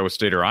for Iowa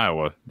State or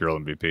Iowa, Girl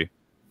MVP.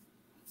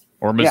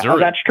 Or Missouri.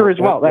 Yeah, that's true as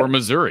well. Or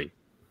Missouri.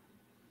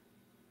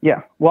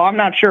 Yeah. Well, I'm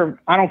not sure.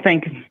 I don't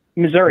think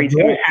Missouri's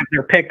going to have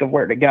their pick of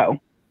where to go.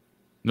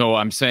 No,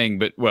 I'm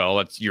saying,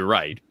 you're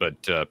right.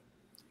 But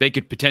they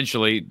could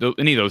potentially,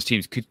 any of those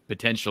teams could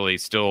potentially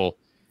still.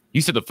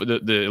 You said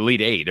the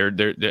Elite Eight.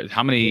 They're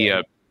how many?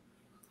 Yeah.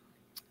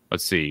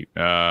 Let's see.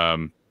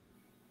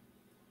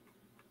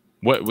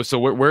 What? So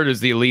where does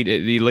the Elite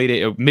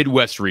Eight,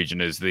 Midwest region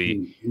is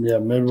the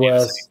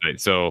Midwest.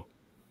 So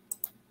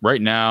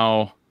right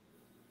now,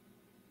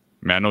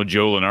 I know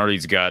Joe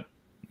Lunardi's got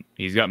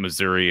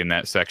Missouri in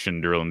that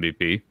section. Durham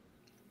MVP.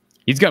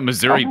 He's got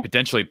Missouri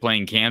potentially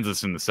playing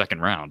Kansas in the second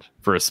round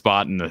for a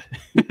spot in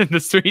the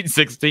Sweet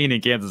 16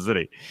 in Kansas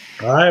City.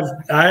 I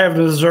have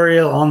Missouri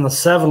on the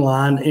 7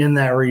 line in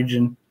that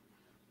region.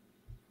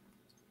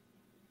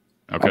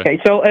 Okay,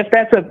 so if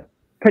that's a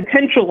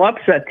potential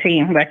upset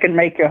team that can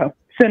make a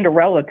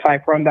Cinderella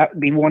type run, that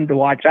would be one to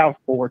watch out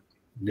for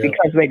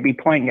because they'd be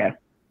playing it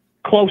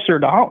closer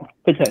to home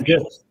potentially.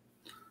 Yes.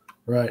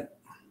 Right.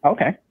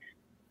 Okay.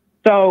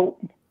 So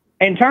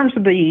in terms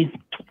of the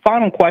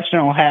final question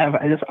I'll have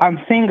is I'm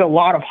seeing a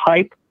lot of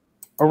hype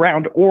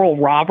around Oral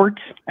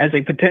Roberts as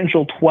a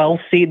potential 12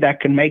 seed that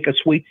can make a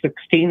Sweet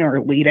 16 or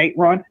Elite 8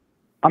 run.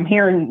 I'm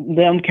hearing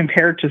them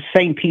compared to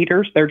St.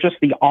 Peter's. They're just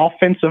the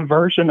offensive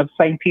version of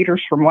St.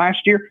 Peter's from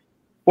last year.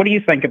 What do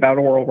you think about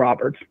Oral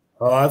Roberts?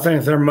 Oh, I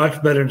think they're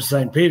much better than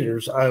St.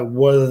 Peter's.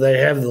 Whether they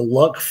have the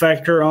luck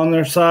factor on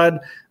their side,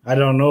 I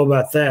don't know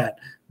about that.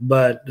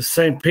 But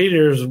St.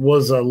 Peter's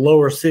was a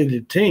lower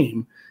seeded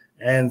team,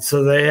 and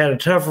so they had a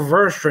tougher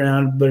first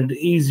round, but an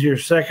easier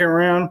second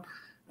round.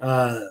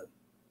 Oral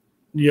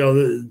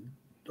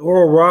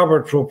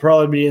Roberts will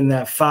probably be in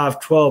that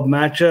 5-12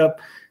 matchup,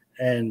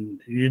 and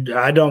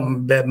I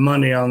don't bet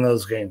money on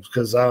those games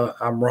because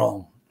I'm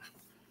wrong.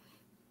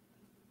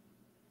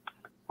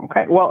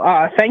 Okay.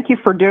 Well, thank you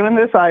for doing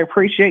this. I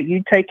appreciate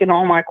you taking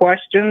all my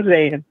questions,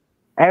 and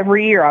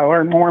every year I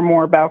learn more and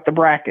more about the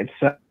brackets.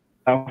 So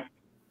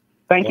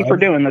thank you for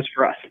doing this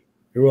for us.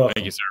 You're welcome.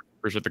 Thank you, sir.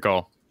 Appreciate the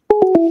call.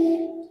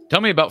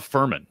 Tell me about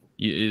Furman.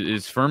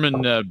 Is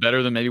Furman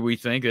better than maybe we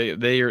think?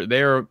 They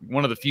are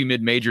one of the few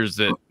mid majors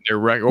that their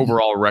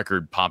overall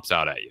record pops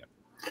out at you.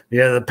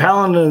 Yeah, the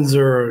Paladins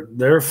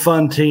they're a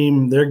fun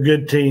team. They're a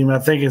good team. I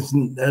think it's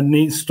a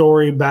neat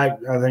story back.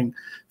 I think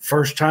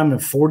first time in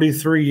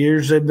 43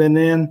 years they've been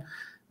in.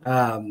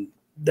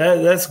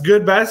 That's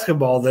good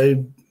basketball.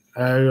 The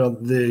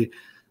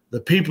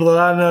people that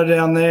I know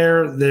down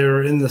there,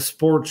 they're in the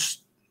sports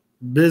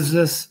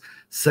business,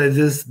 say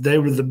they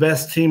were the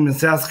best team in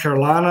South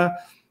Carolina,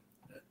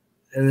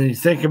 and then you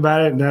think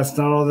about it, and that's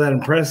not all that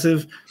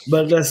impressive,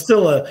 but that's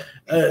still a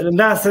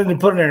nice thing to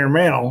put in your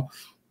mantle.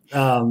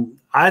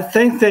 I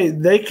think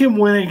they can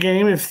win a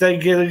game if they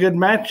get a good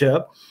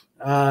matchup.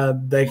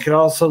 They could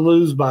also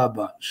lose by a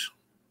bunch.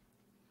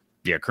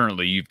 Yeah,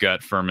 currently you've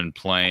got Furman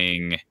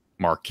playing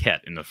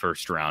Marquette in the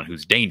first round,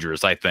 who's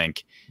dangerous, I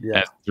think,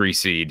 at 3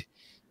 seed.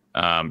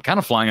 Kind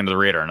of flying under the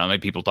radar. Not many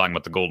people talking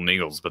about the Golden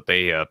Eagles, but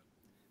they have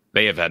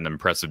had an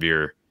impressive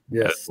year.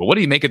 Yes. But what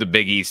do you make of the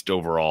Big East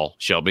overall,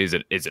 Shelby? Is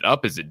it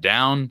up? Is it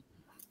down?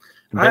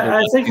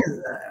 I think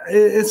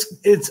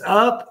it's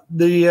up.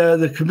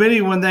 The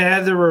committee, when they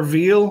had the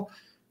reveal,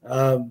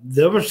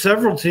 there were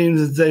several teams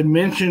that they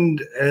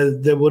mentioned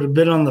that would have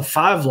been on the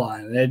 5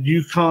 line. They had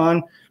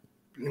UConn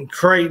and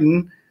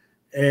Creighton,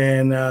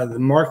 and the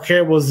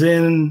Marquette was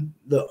in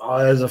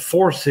as a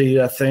 4 seed,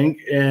 I think.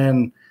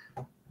 And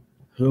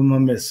who am I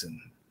missing?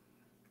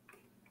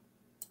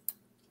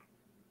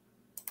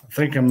 I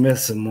think I'm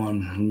missing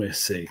one. Let me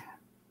see.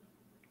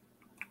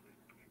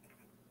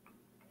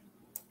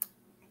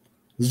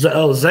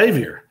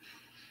 Xavier.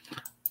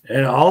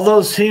 And all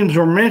those teams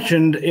were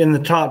mentioned in the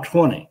top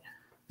 20.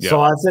 Yeah. So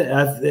I think,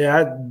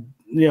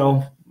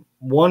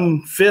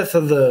 1/5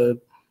 of the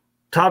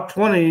top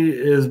 20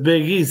 is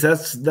Big East.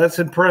 That's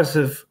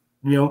impressive.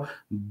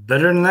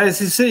 Better than the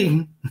SEC.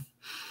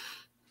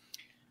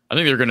 I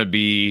think there are going to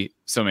be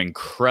some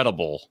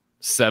incredible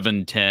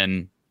 7,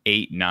 10,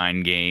 8,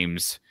 9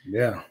 games.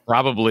 Yeah.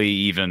 Probably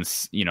even,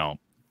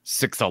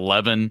 6,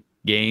 11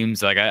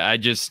 games. Like I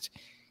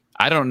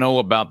don't know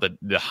about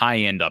the high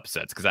end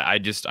upsets because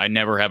I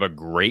never have a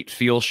great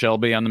feel,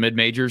 Shelby, on the mid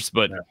majors,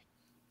 but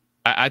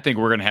I think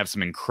we're going to have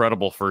some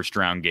incredible first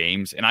round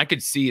games, and I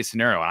could see a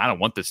scenario, and I don't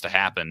want this to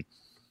happen,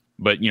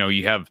 but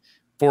you have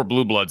 4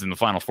 Blue Bloods in the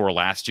Final Four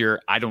last year.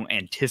 I don't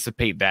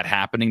anticipate that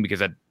happening because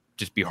that'd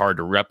just be hard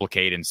to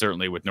replicate, and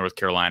certainly with North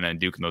Carolina and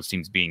Duke and those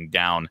teams being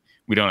down,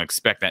 we don't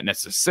expect that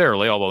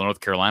necessarily, although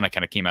North Carolina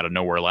kind of came out of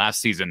nowhere last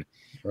season.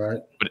 Right.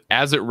 But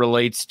as it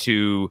relates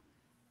to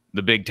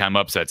the big time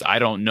upsets, I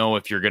don't know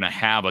if you're going to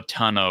have a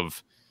ton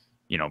of,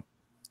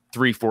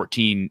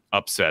 3-14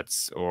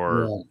 upsets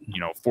or,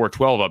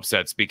 4-12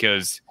 upsets,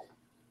 because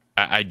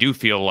I do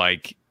feel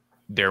like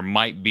there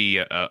might be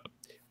a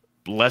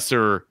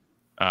lesser,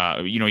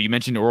 you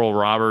mentioned Oral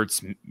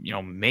Roberts,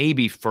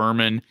 maybe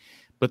Furman,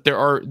 but there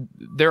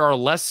are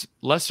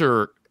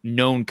lesser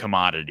known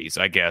commodities,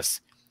 I guess,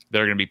 that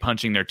are going to be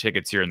punching their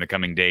tickets here in the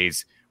coming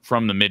days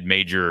from the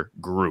mid-major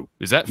group.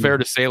 Is that fair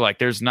to say? Like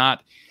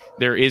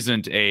there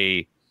isn't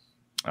a,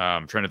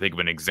 I'm trying to think of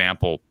an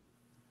example,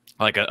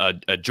 like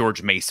a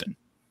George Mason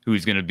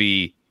who's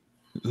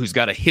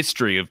got a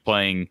history of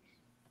playing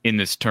in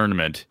this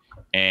tournament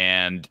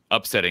and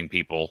upsetting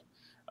people.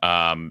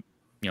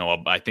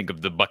 I think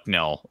of the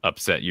Bucknell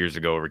upset years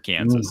ago over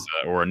Kansas,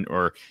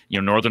 or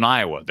Northern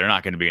Iowa. They're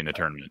not going to be in the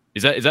tournament.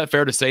 Is that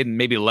fair to say?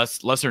 Maybe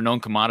lesser known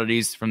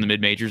commodities from the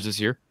mid majors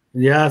this year.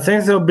 Yeah, I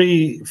think there'll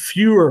be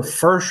fewer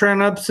first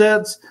round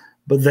upsets,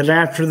 but then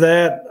after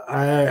that,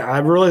 I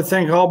really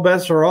think all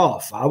bets are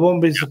off. I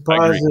won't be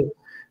surprised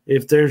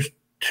if there's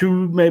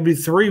 2, maybe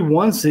 3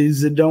 1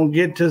 seeds that don't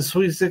get to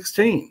Sweet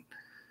 16.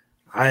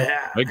 I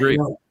agree.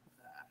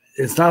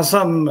 It's not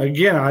something,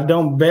 again, I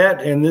don't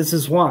bet, and this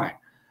is why.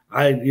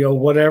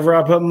 Whatever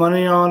I put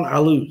money on, I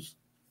lose.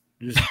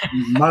 Just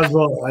might as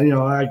well,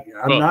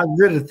 I'm not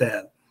good at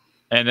that.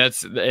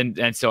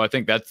 And so I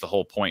think that's the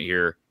whole point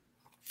here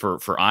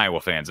for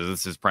Iowa fans.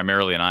 This is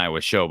primarily an Iowa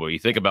show, but you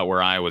think about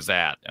where Iowa's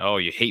at. Oh,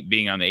 you hate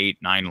being on the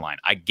 8-9 line.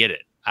 I get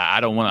it.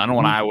 I don't want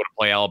Iowa to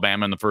play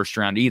Alabama in the first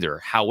round either.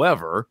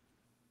 However,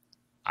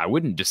 I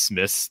wouldn't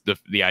dismiss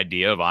the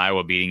idea of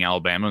Iowa beating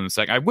Alabama in the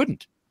second. I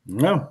wouldn't.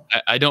 No.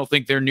 I don't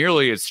think they're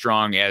nearly as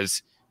strong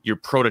as your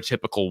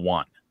prototypical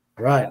one.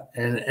 Right,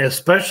 and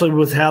especially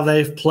with how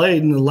they've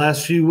played in the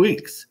last few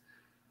weeks.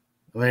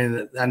 I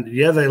mean,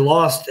 they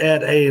lost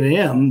at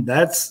A&M.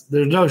 There's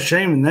no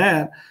shame in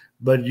that.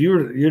 But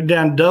you're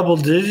down double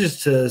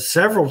digits to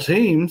several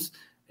teams.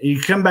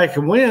 You come back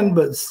and win,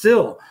 but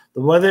still,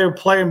 the way they were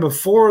playing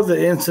before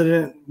the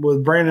incident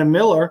with Brandon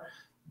Miller,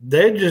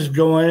 they'd just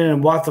go in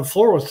and wipe the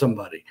floor with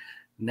somebody.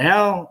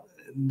 Now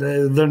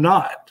they're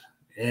not,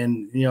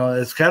 and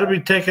it's got to be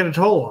taking a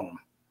toll on them.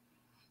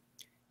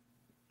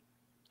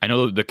 I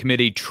know the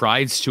committee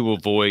tries to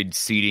avoid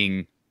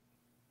seeding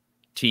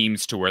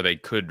teams to where they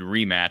could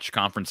rematch,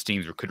 conference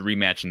teams or could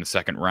rematch in the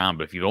second round.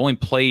 But if you've only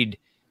played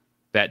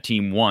that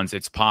team once,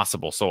 it's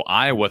possible. So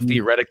Iowa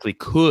theoretically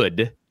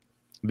could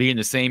be in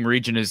the same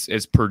region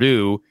as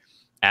Purdue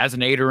as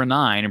an 8 or a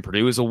 9, and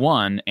Purdue is a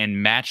 1,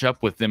 and match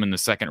up with them in the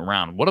second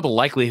round. What are the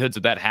likelihoods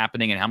of that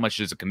happening, and how much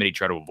does the committee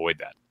try to avoid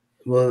that?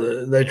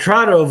 Well, they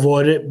try to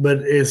avoid it, but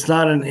it's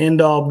not an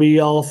end-all,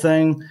 be-all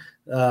thing.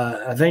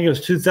 I think it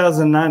was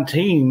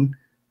 2019,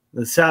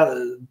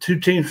 the 2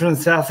 teams from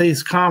the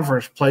Southeast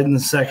Conference played in the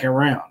second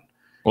round.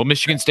 Well,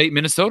 Michigan State,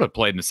 Minnesota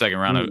played in the second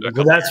round.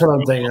 Well, that's what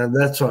I'm thinking.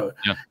 That's what.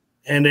 Yeah.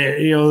 And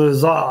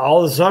there's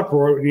all this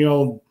uproar.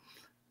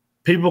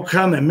 people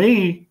come at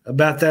me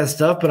about that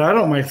stuff, but I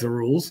don't make the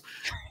rules.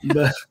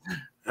 But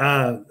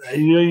I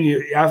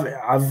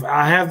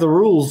have the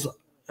rules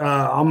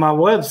on my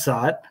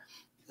website,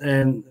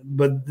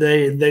 but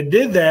they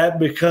did that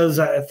because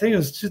I think it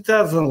was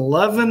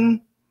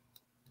 2011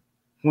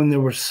 when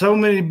there were so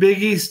many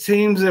Big East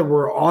teams that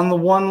were on the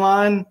one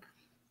line.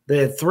 They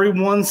had 3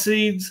 1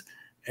 seeds,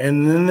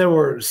 and then they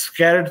were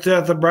scattered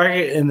throughout the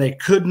bracket, and they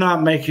could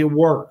not make it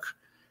work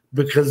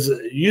because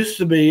it used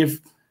to be if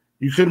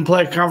you couldn't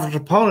play a conference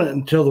opponent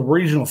until the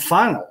regional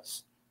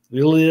finals, the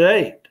Elite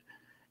Eight,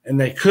 and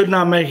they could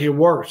not make it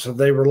work. So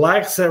they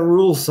relaxed that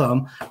rule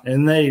some,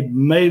 and they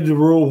made the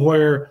rule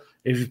where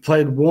if you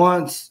played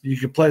once, you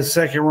could play the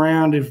second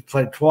round. If you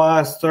played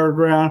twice, third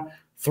round,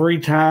 3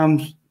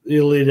 times, the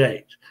Elite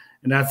Eight.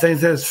 And I think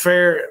that's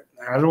fair.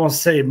 I don't want to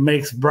say it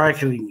makes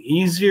bracketing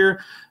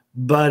easier,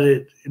 but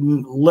it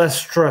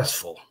less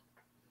stressful.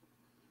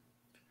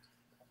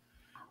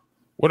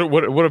 What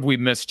have we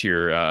missed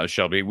here,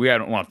 Shelby? We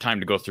don't have time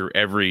to go through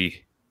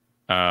every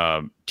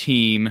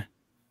team.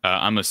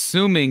 I'm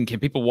assuming, can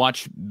people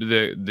watch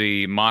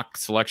the mock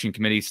selection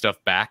committee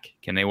stuff back?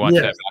 Can they watch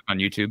that back on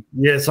YouTube?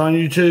 Yes, on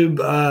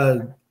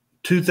YouTube.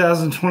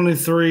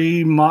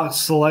 2023 mock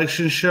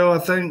selection show, I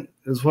think,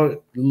 is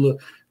what you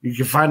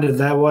can find it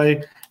that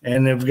way.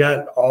 And they've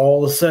got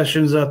all the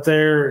sessions up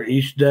there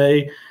each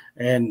day.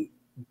 And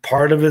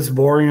part of it's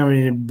boring. I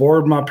mean, it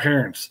bored my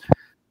parents.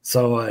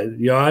 So,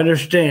 I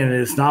understand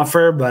it's not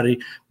for everybody,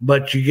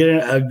 but you get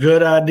a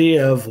good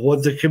idea of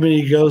what the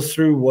committee goes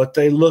through, what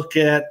they look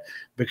at,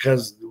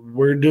 because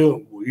we're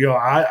doing,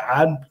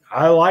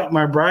 I like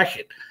my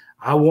bracket.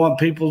 I want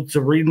people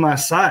to read my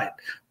site,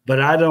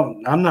 but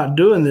I'm not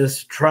doing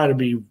this to try to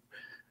be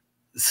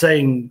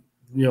saying,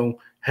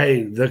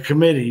 hey, the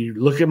committee,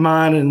 look at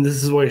mine and this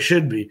is the way it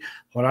should be.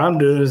 What I'm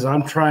doing is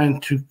I'm trying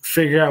to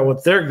figure out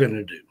what they're going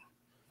to do.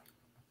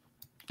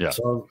 Yeah.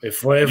 So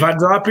if I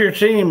drop your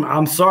team,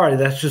 I'm sorry.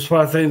 That's just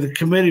what I think the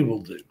committee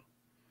will do.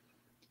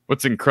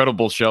 What's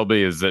incredible,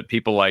 Shelby, is that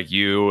people like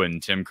you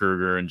and Tim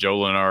Kruger and Joe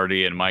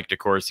Lenardi and Mike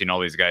DeCourcy and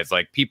all these guys,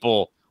 like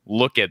people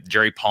look at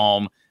Jerry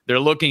Palm, they're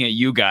looking at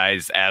you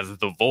guys as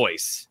the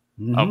voice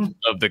of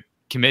the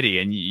committee,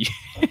 and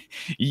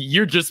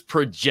you're just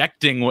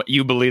projecting what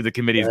you believe the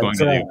committee is going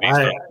to do based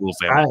on rules.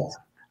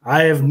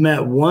 I have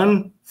met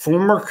one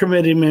former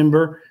committee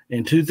member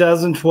in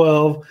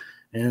 2012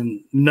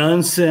 and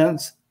none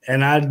since,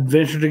 and I'd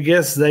venture to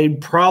guess they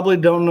probably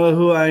don't know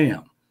who I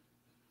am.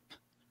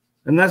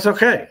 And that's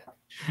okay.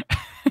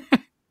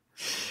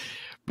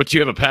 But you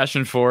have a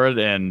passion for it,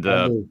 and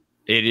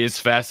it is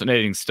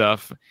fascinating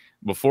stuff.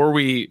 Before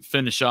we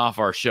finish off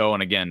our show,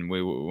 and again,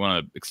 we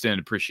want to extend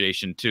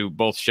appreciation to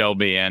both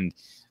Shelby and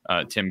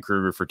Tim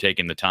Kruger for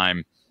taking the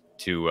time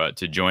to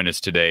join us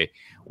today.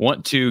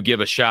 Want to give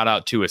a shout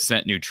out to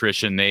Ascent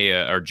Nutrition. They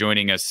are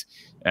joining us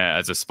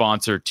as a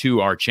sponsor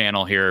to our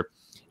channel here.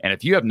 And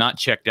if you have not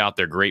checked out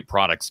their great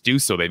products, do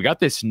so. They've got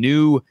this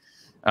new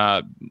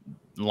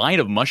line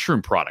of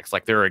mushroom products,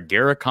 like their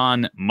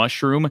Agarikon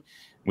mushroom,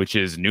 which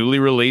is newly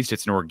released.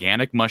 It's an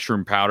organic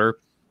mushroom powder.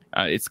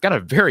 It's got a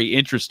very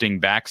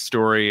interesting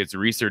backstory. It's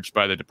researched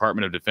by the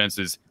Department of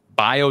Defense's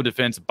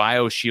Biodefense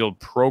BioShield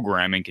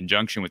program in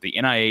conjunction with the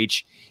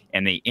NIH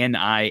and the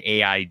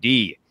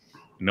NIAID.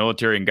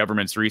 Military and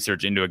government's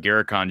research into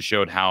Agarikon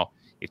showed how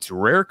its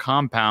rare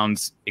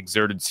compounds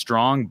exerted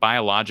strong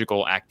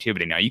biological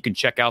activity. Now, you can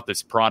check out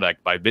this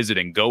product by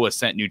visiting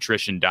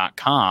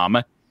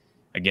goascentnutrition.com.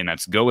 Again,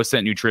 that's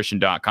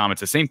goascentnutrition.com.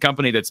 It's the same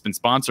company that's been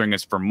sponsoring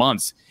us for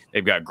months.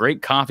 They've got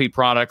great coffee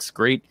products,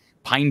 great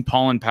pine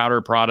pollen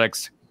powder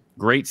products,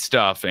 great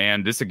stuff.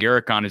 And this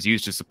Agarikon is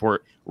used to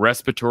support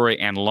respiratory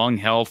and lung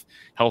health,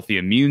 healthy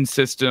immune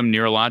system,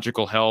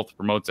 neurological health,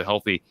 promotes a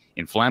healthy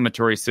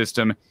inflammatory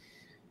system.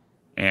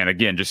 And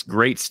again, just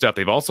great stuff.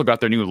 They've also got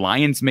their new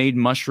Lion's Mane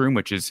mushroom,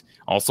 which is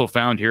also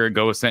found here at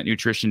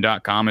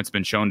goascentnutrition.com. It's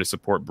been shown to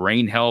support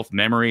brain health,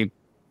 memory,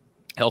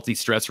 healthy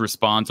stress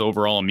response,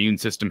 overall immune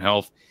system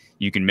health.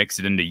 You can mix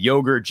it into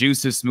yogurt,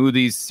 juices,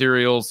 smoothies,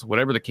 cereals,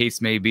 whatever the case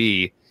may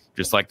be,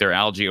 just like their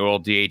algae oil,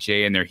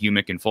 DHA, and their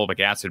humic and fulvic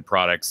acid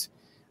products.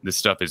 This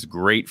stuff is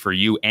great for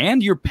you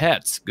and your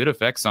pets. Good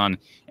effects on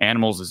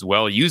animals as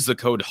well. Use the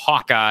code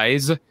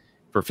Hawkeyes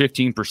for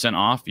 15%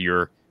 off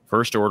your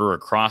first order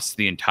across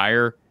the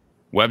entire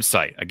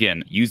website.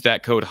 Again, use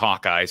that code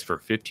Hawkeyes for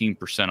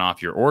 15%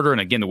 off your order. And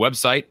again, the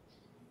website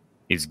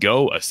is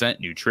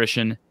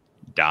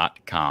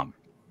goascentnutrition.com.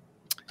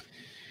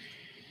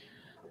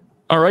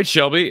 All right,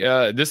 Shelby,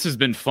 this has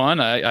been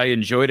fun. I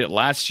enjoyed it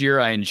last year.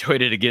 I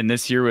enjoyed it again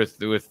this year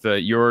with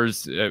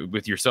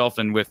yourself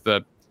and with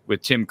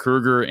Tim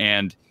Kruger.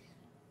 And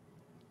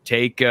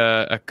take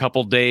a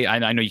couple days.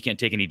 I know you can't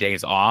take any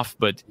days off,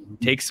 but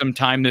take some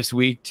time this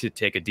week to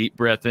take a deep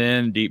breath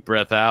in, deep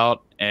breath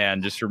out,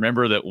 and just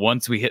remember that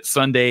once we hit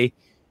Sunday,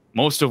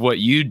 most of what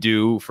you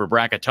do for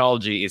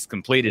bracketology is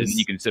completed, and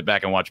you can sit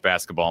back and watch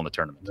basketball in the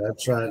tournament.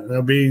 That's right.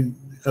 There'll be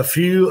a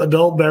few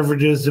adult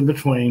beverages in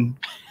between.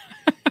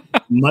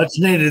 Much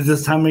needed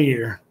this time of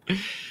year.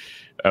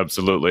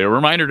 Absolutely. A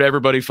reminder to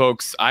everybody,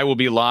 folks, I will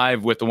be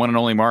live with the one and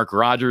only Mark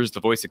Rogers,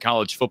 the voice of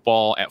college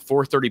football, at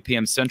 4:30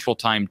 p.m. Central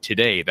Time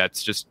today.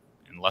 That's just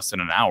in less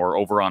than an hour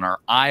over on our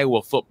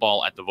Iowa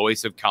Football at the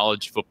Voice of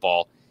College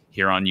Football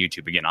here on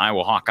YouTube. Again,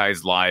 Iowa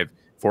Hawkeyes live,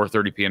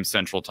 4:30 p.m.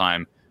 Central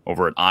Time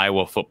over at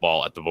Iowa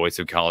Football at the Voice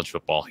of College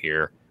Football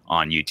here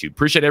on YouTube.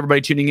 Appreciate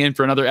everybody tuning in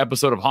for another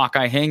episode of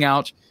Hawkeye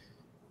Hangout.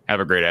 Have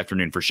a great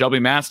afternoon. For Shelby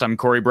Mast, I'm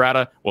Corey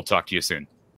Bratta. We'll talk to you soon.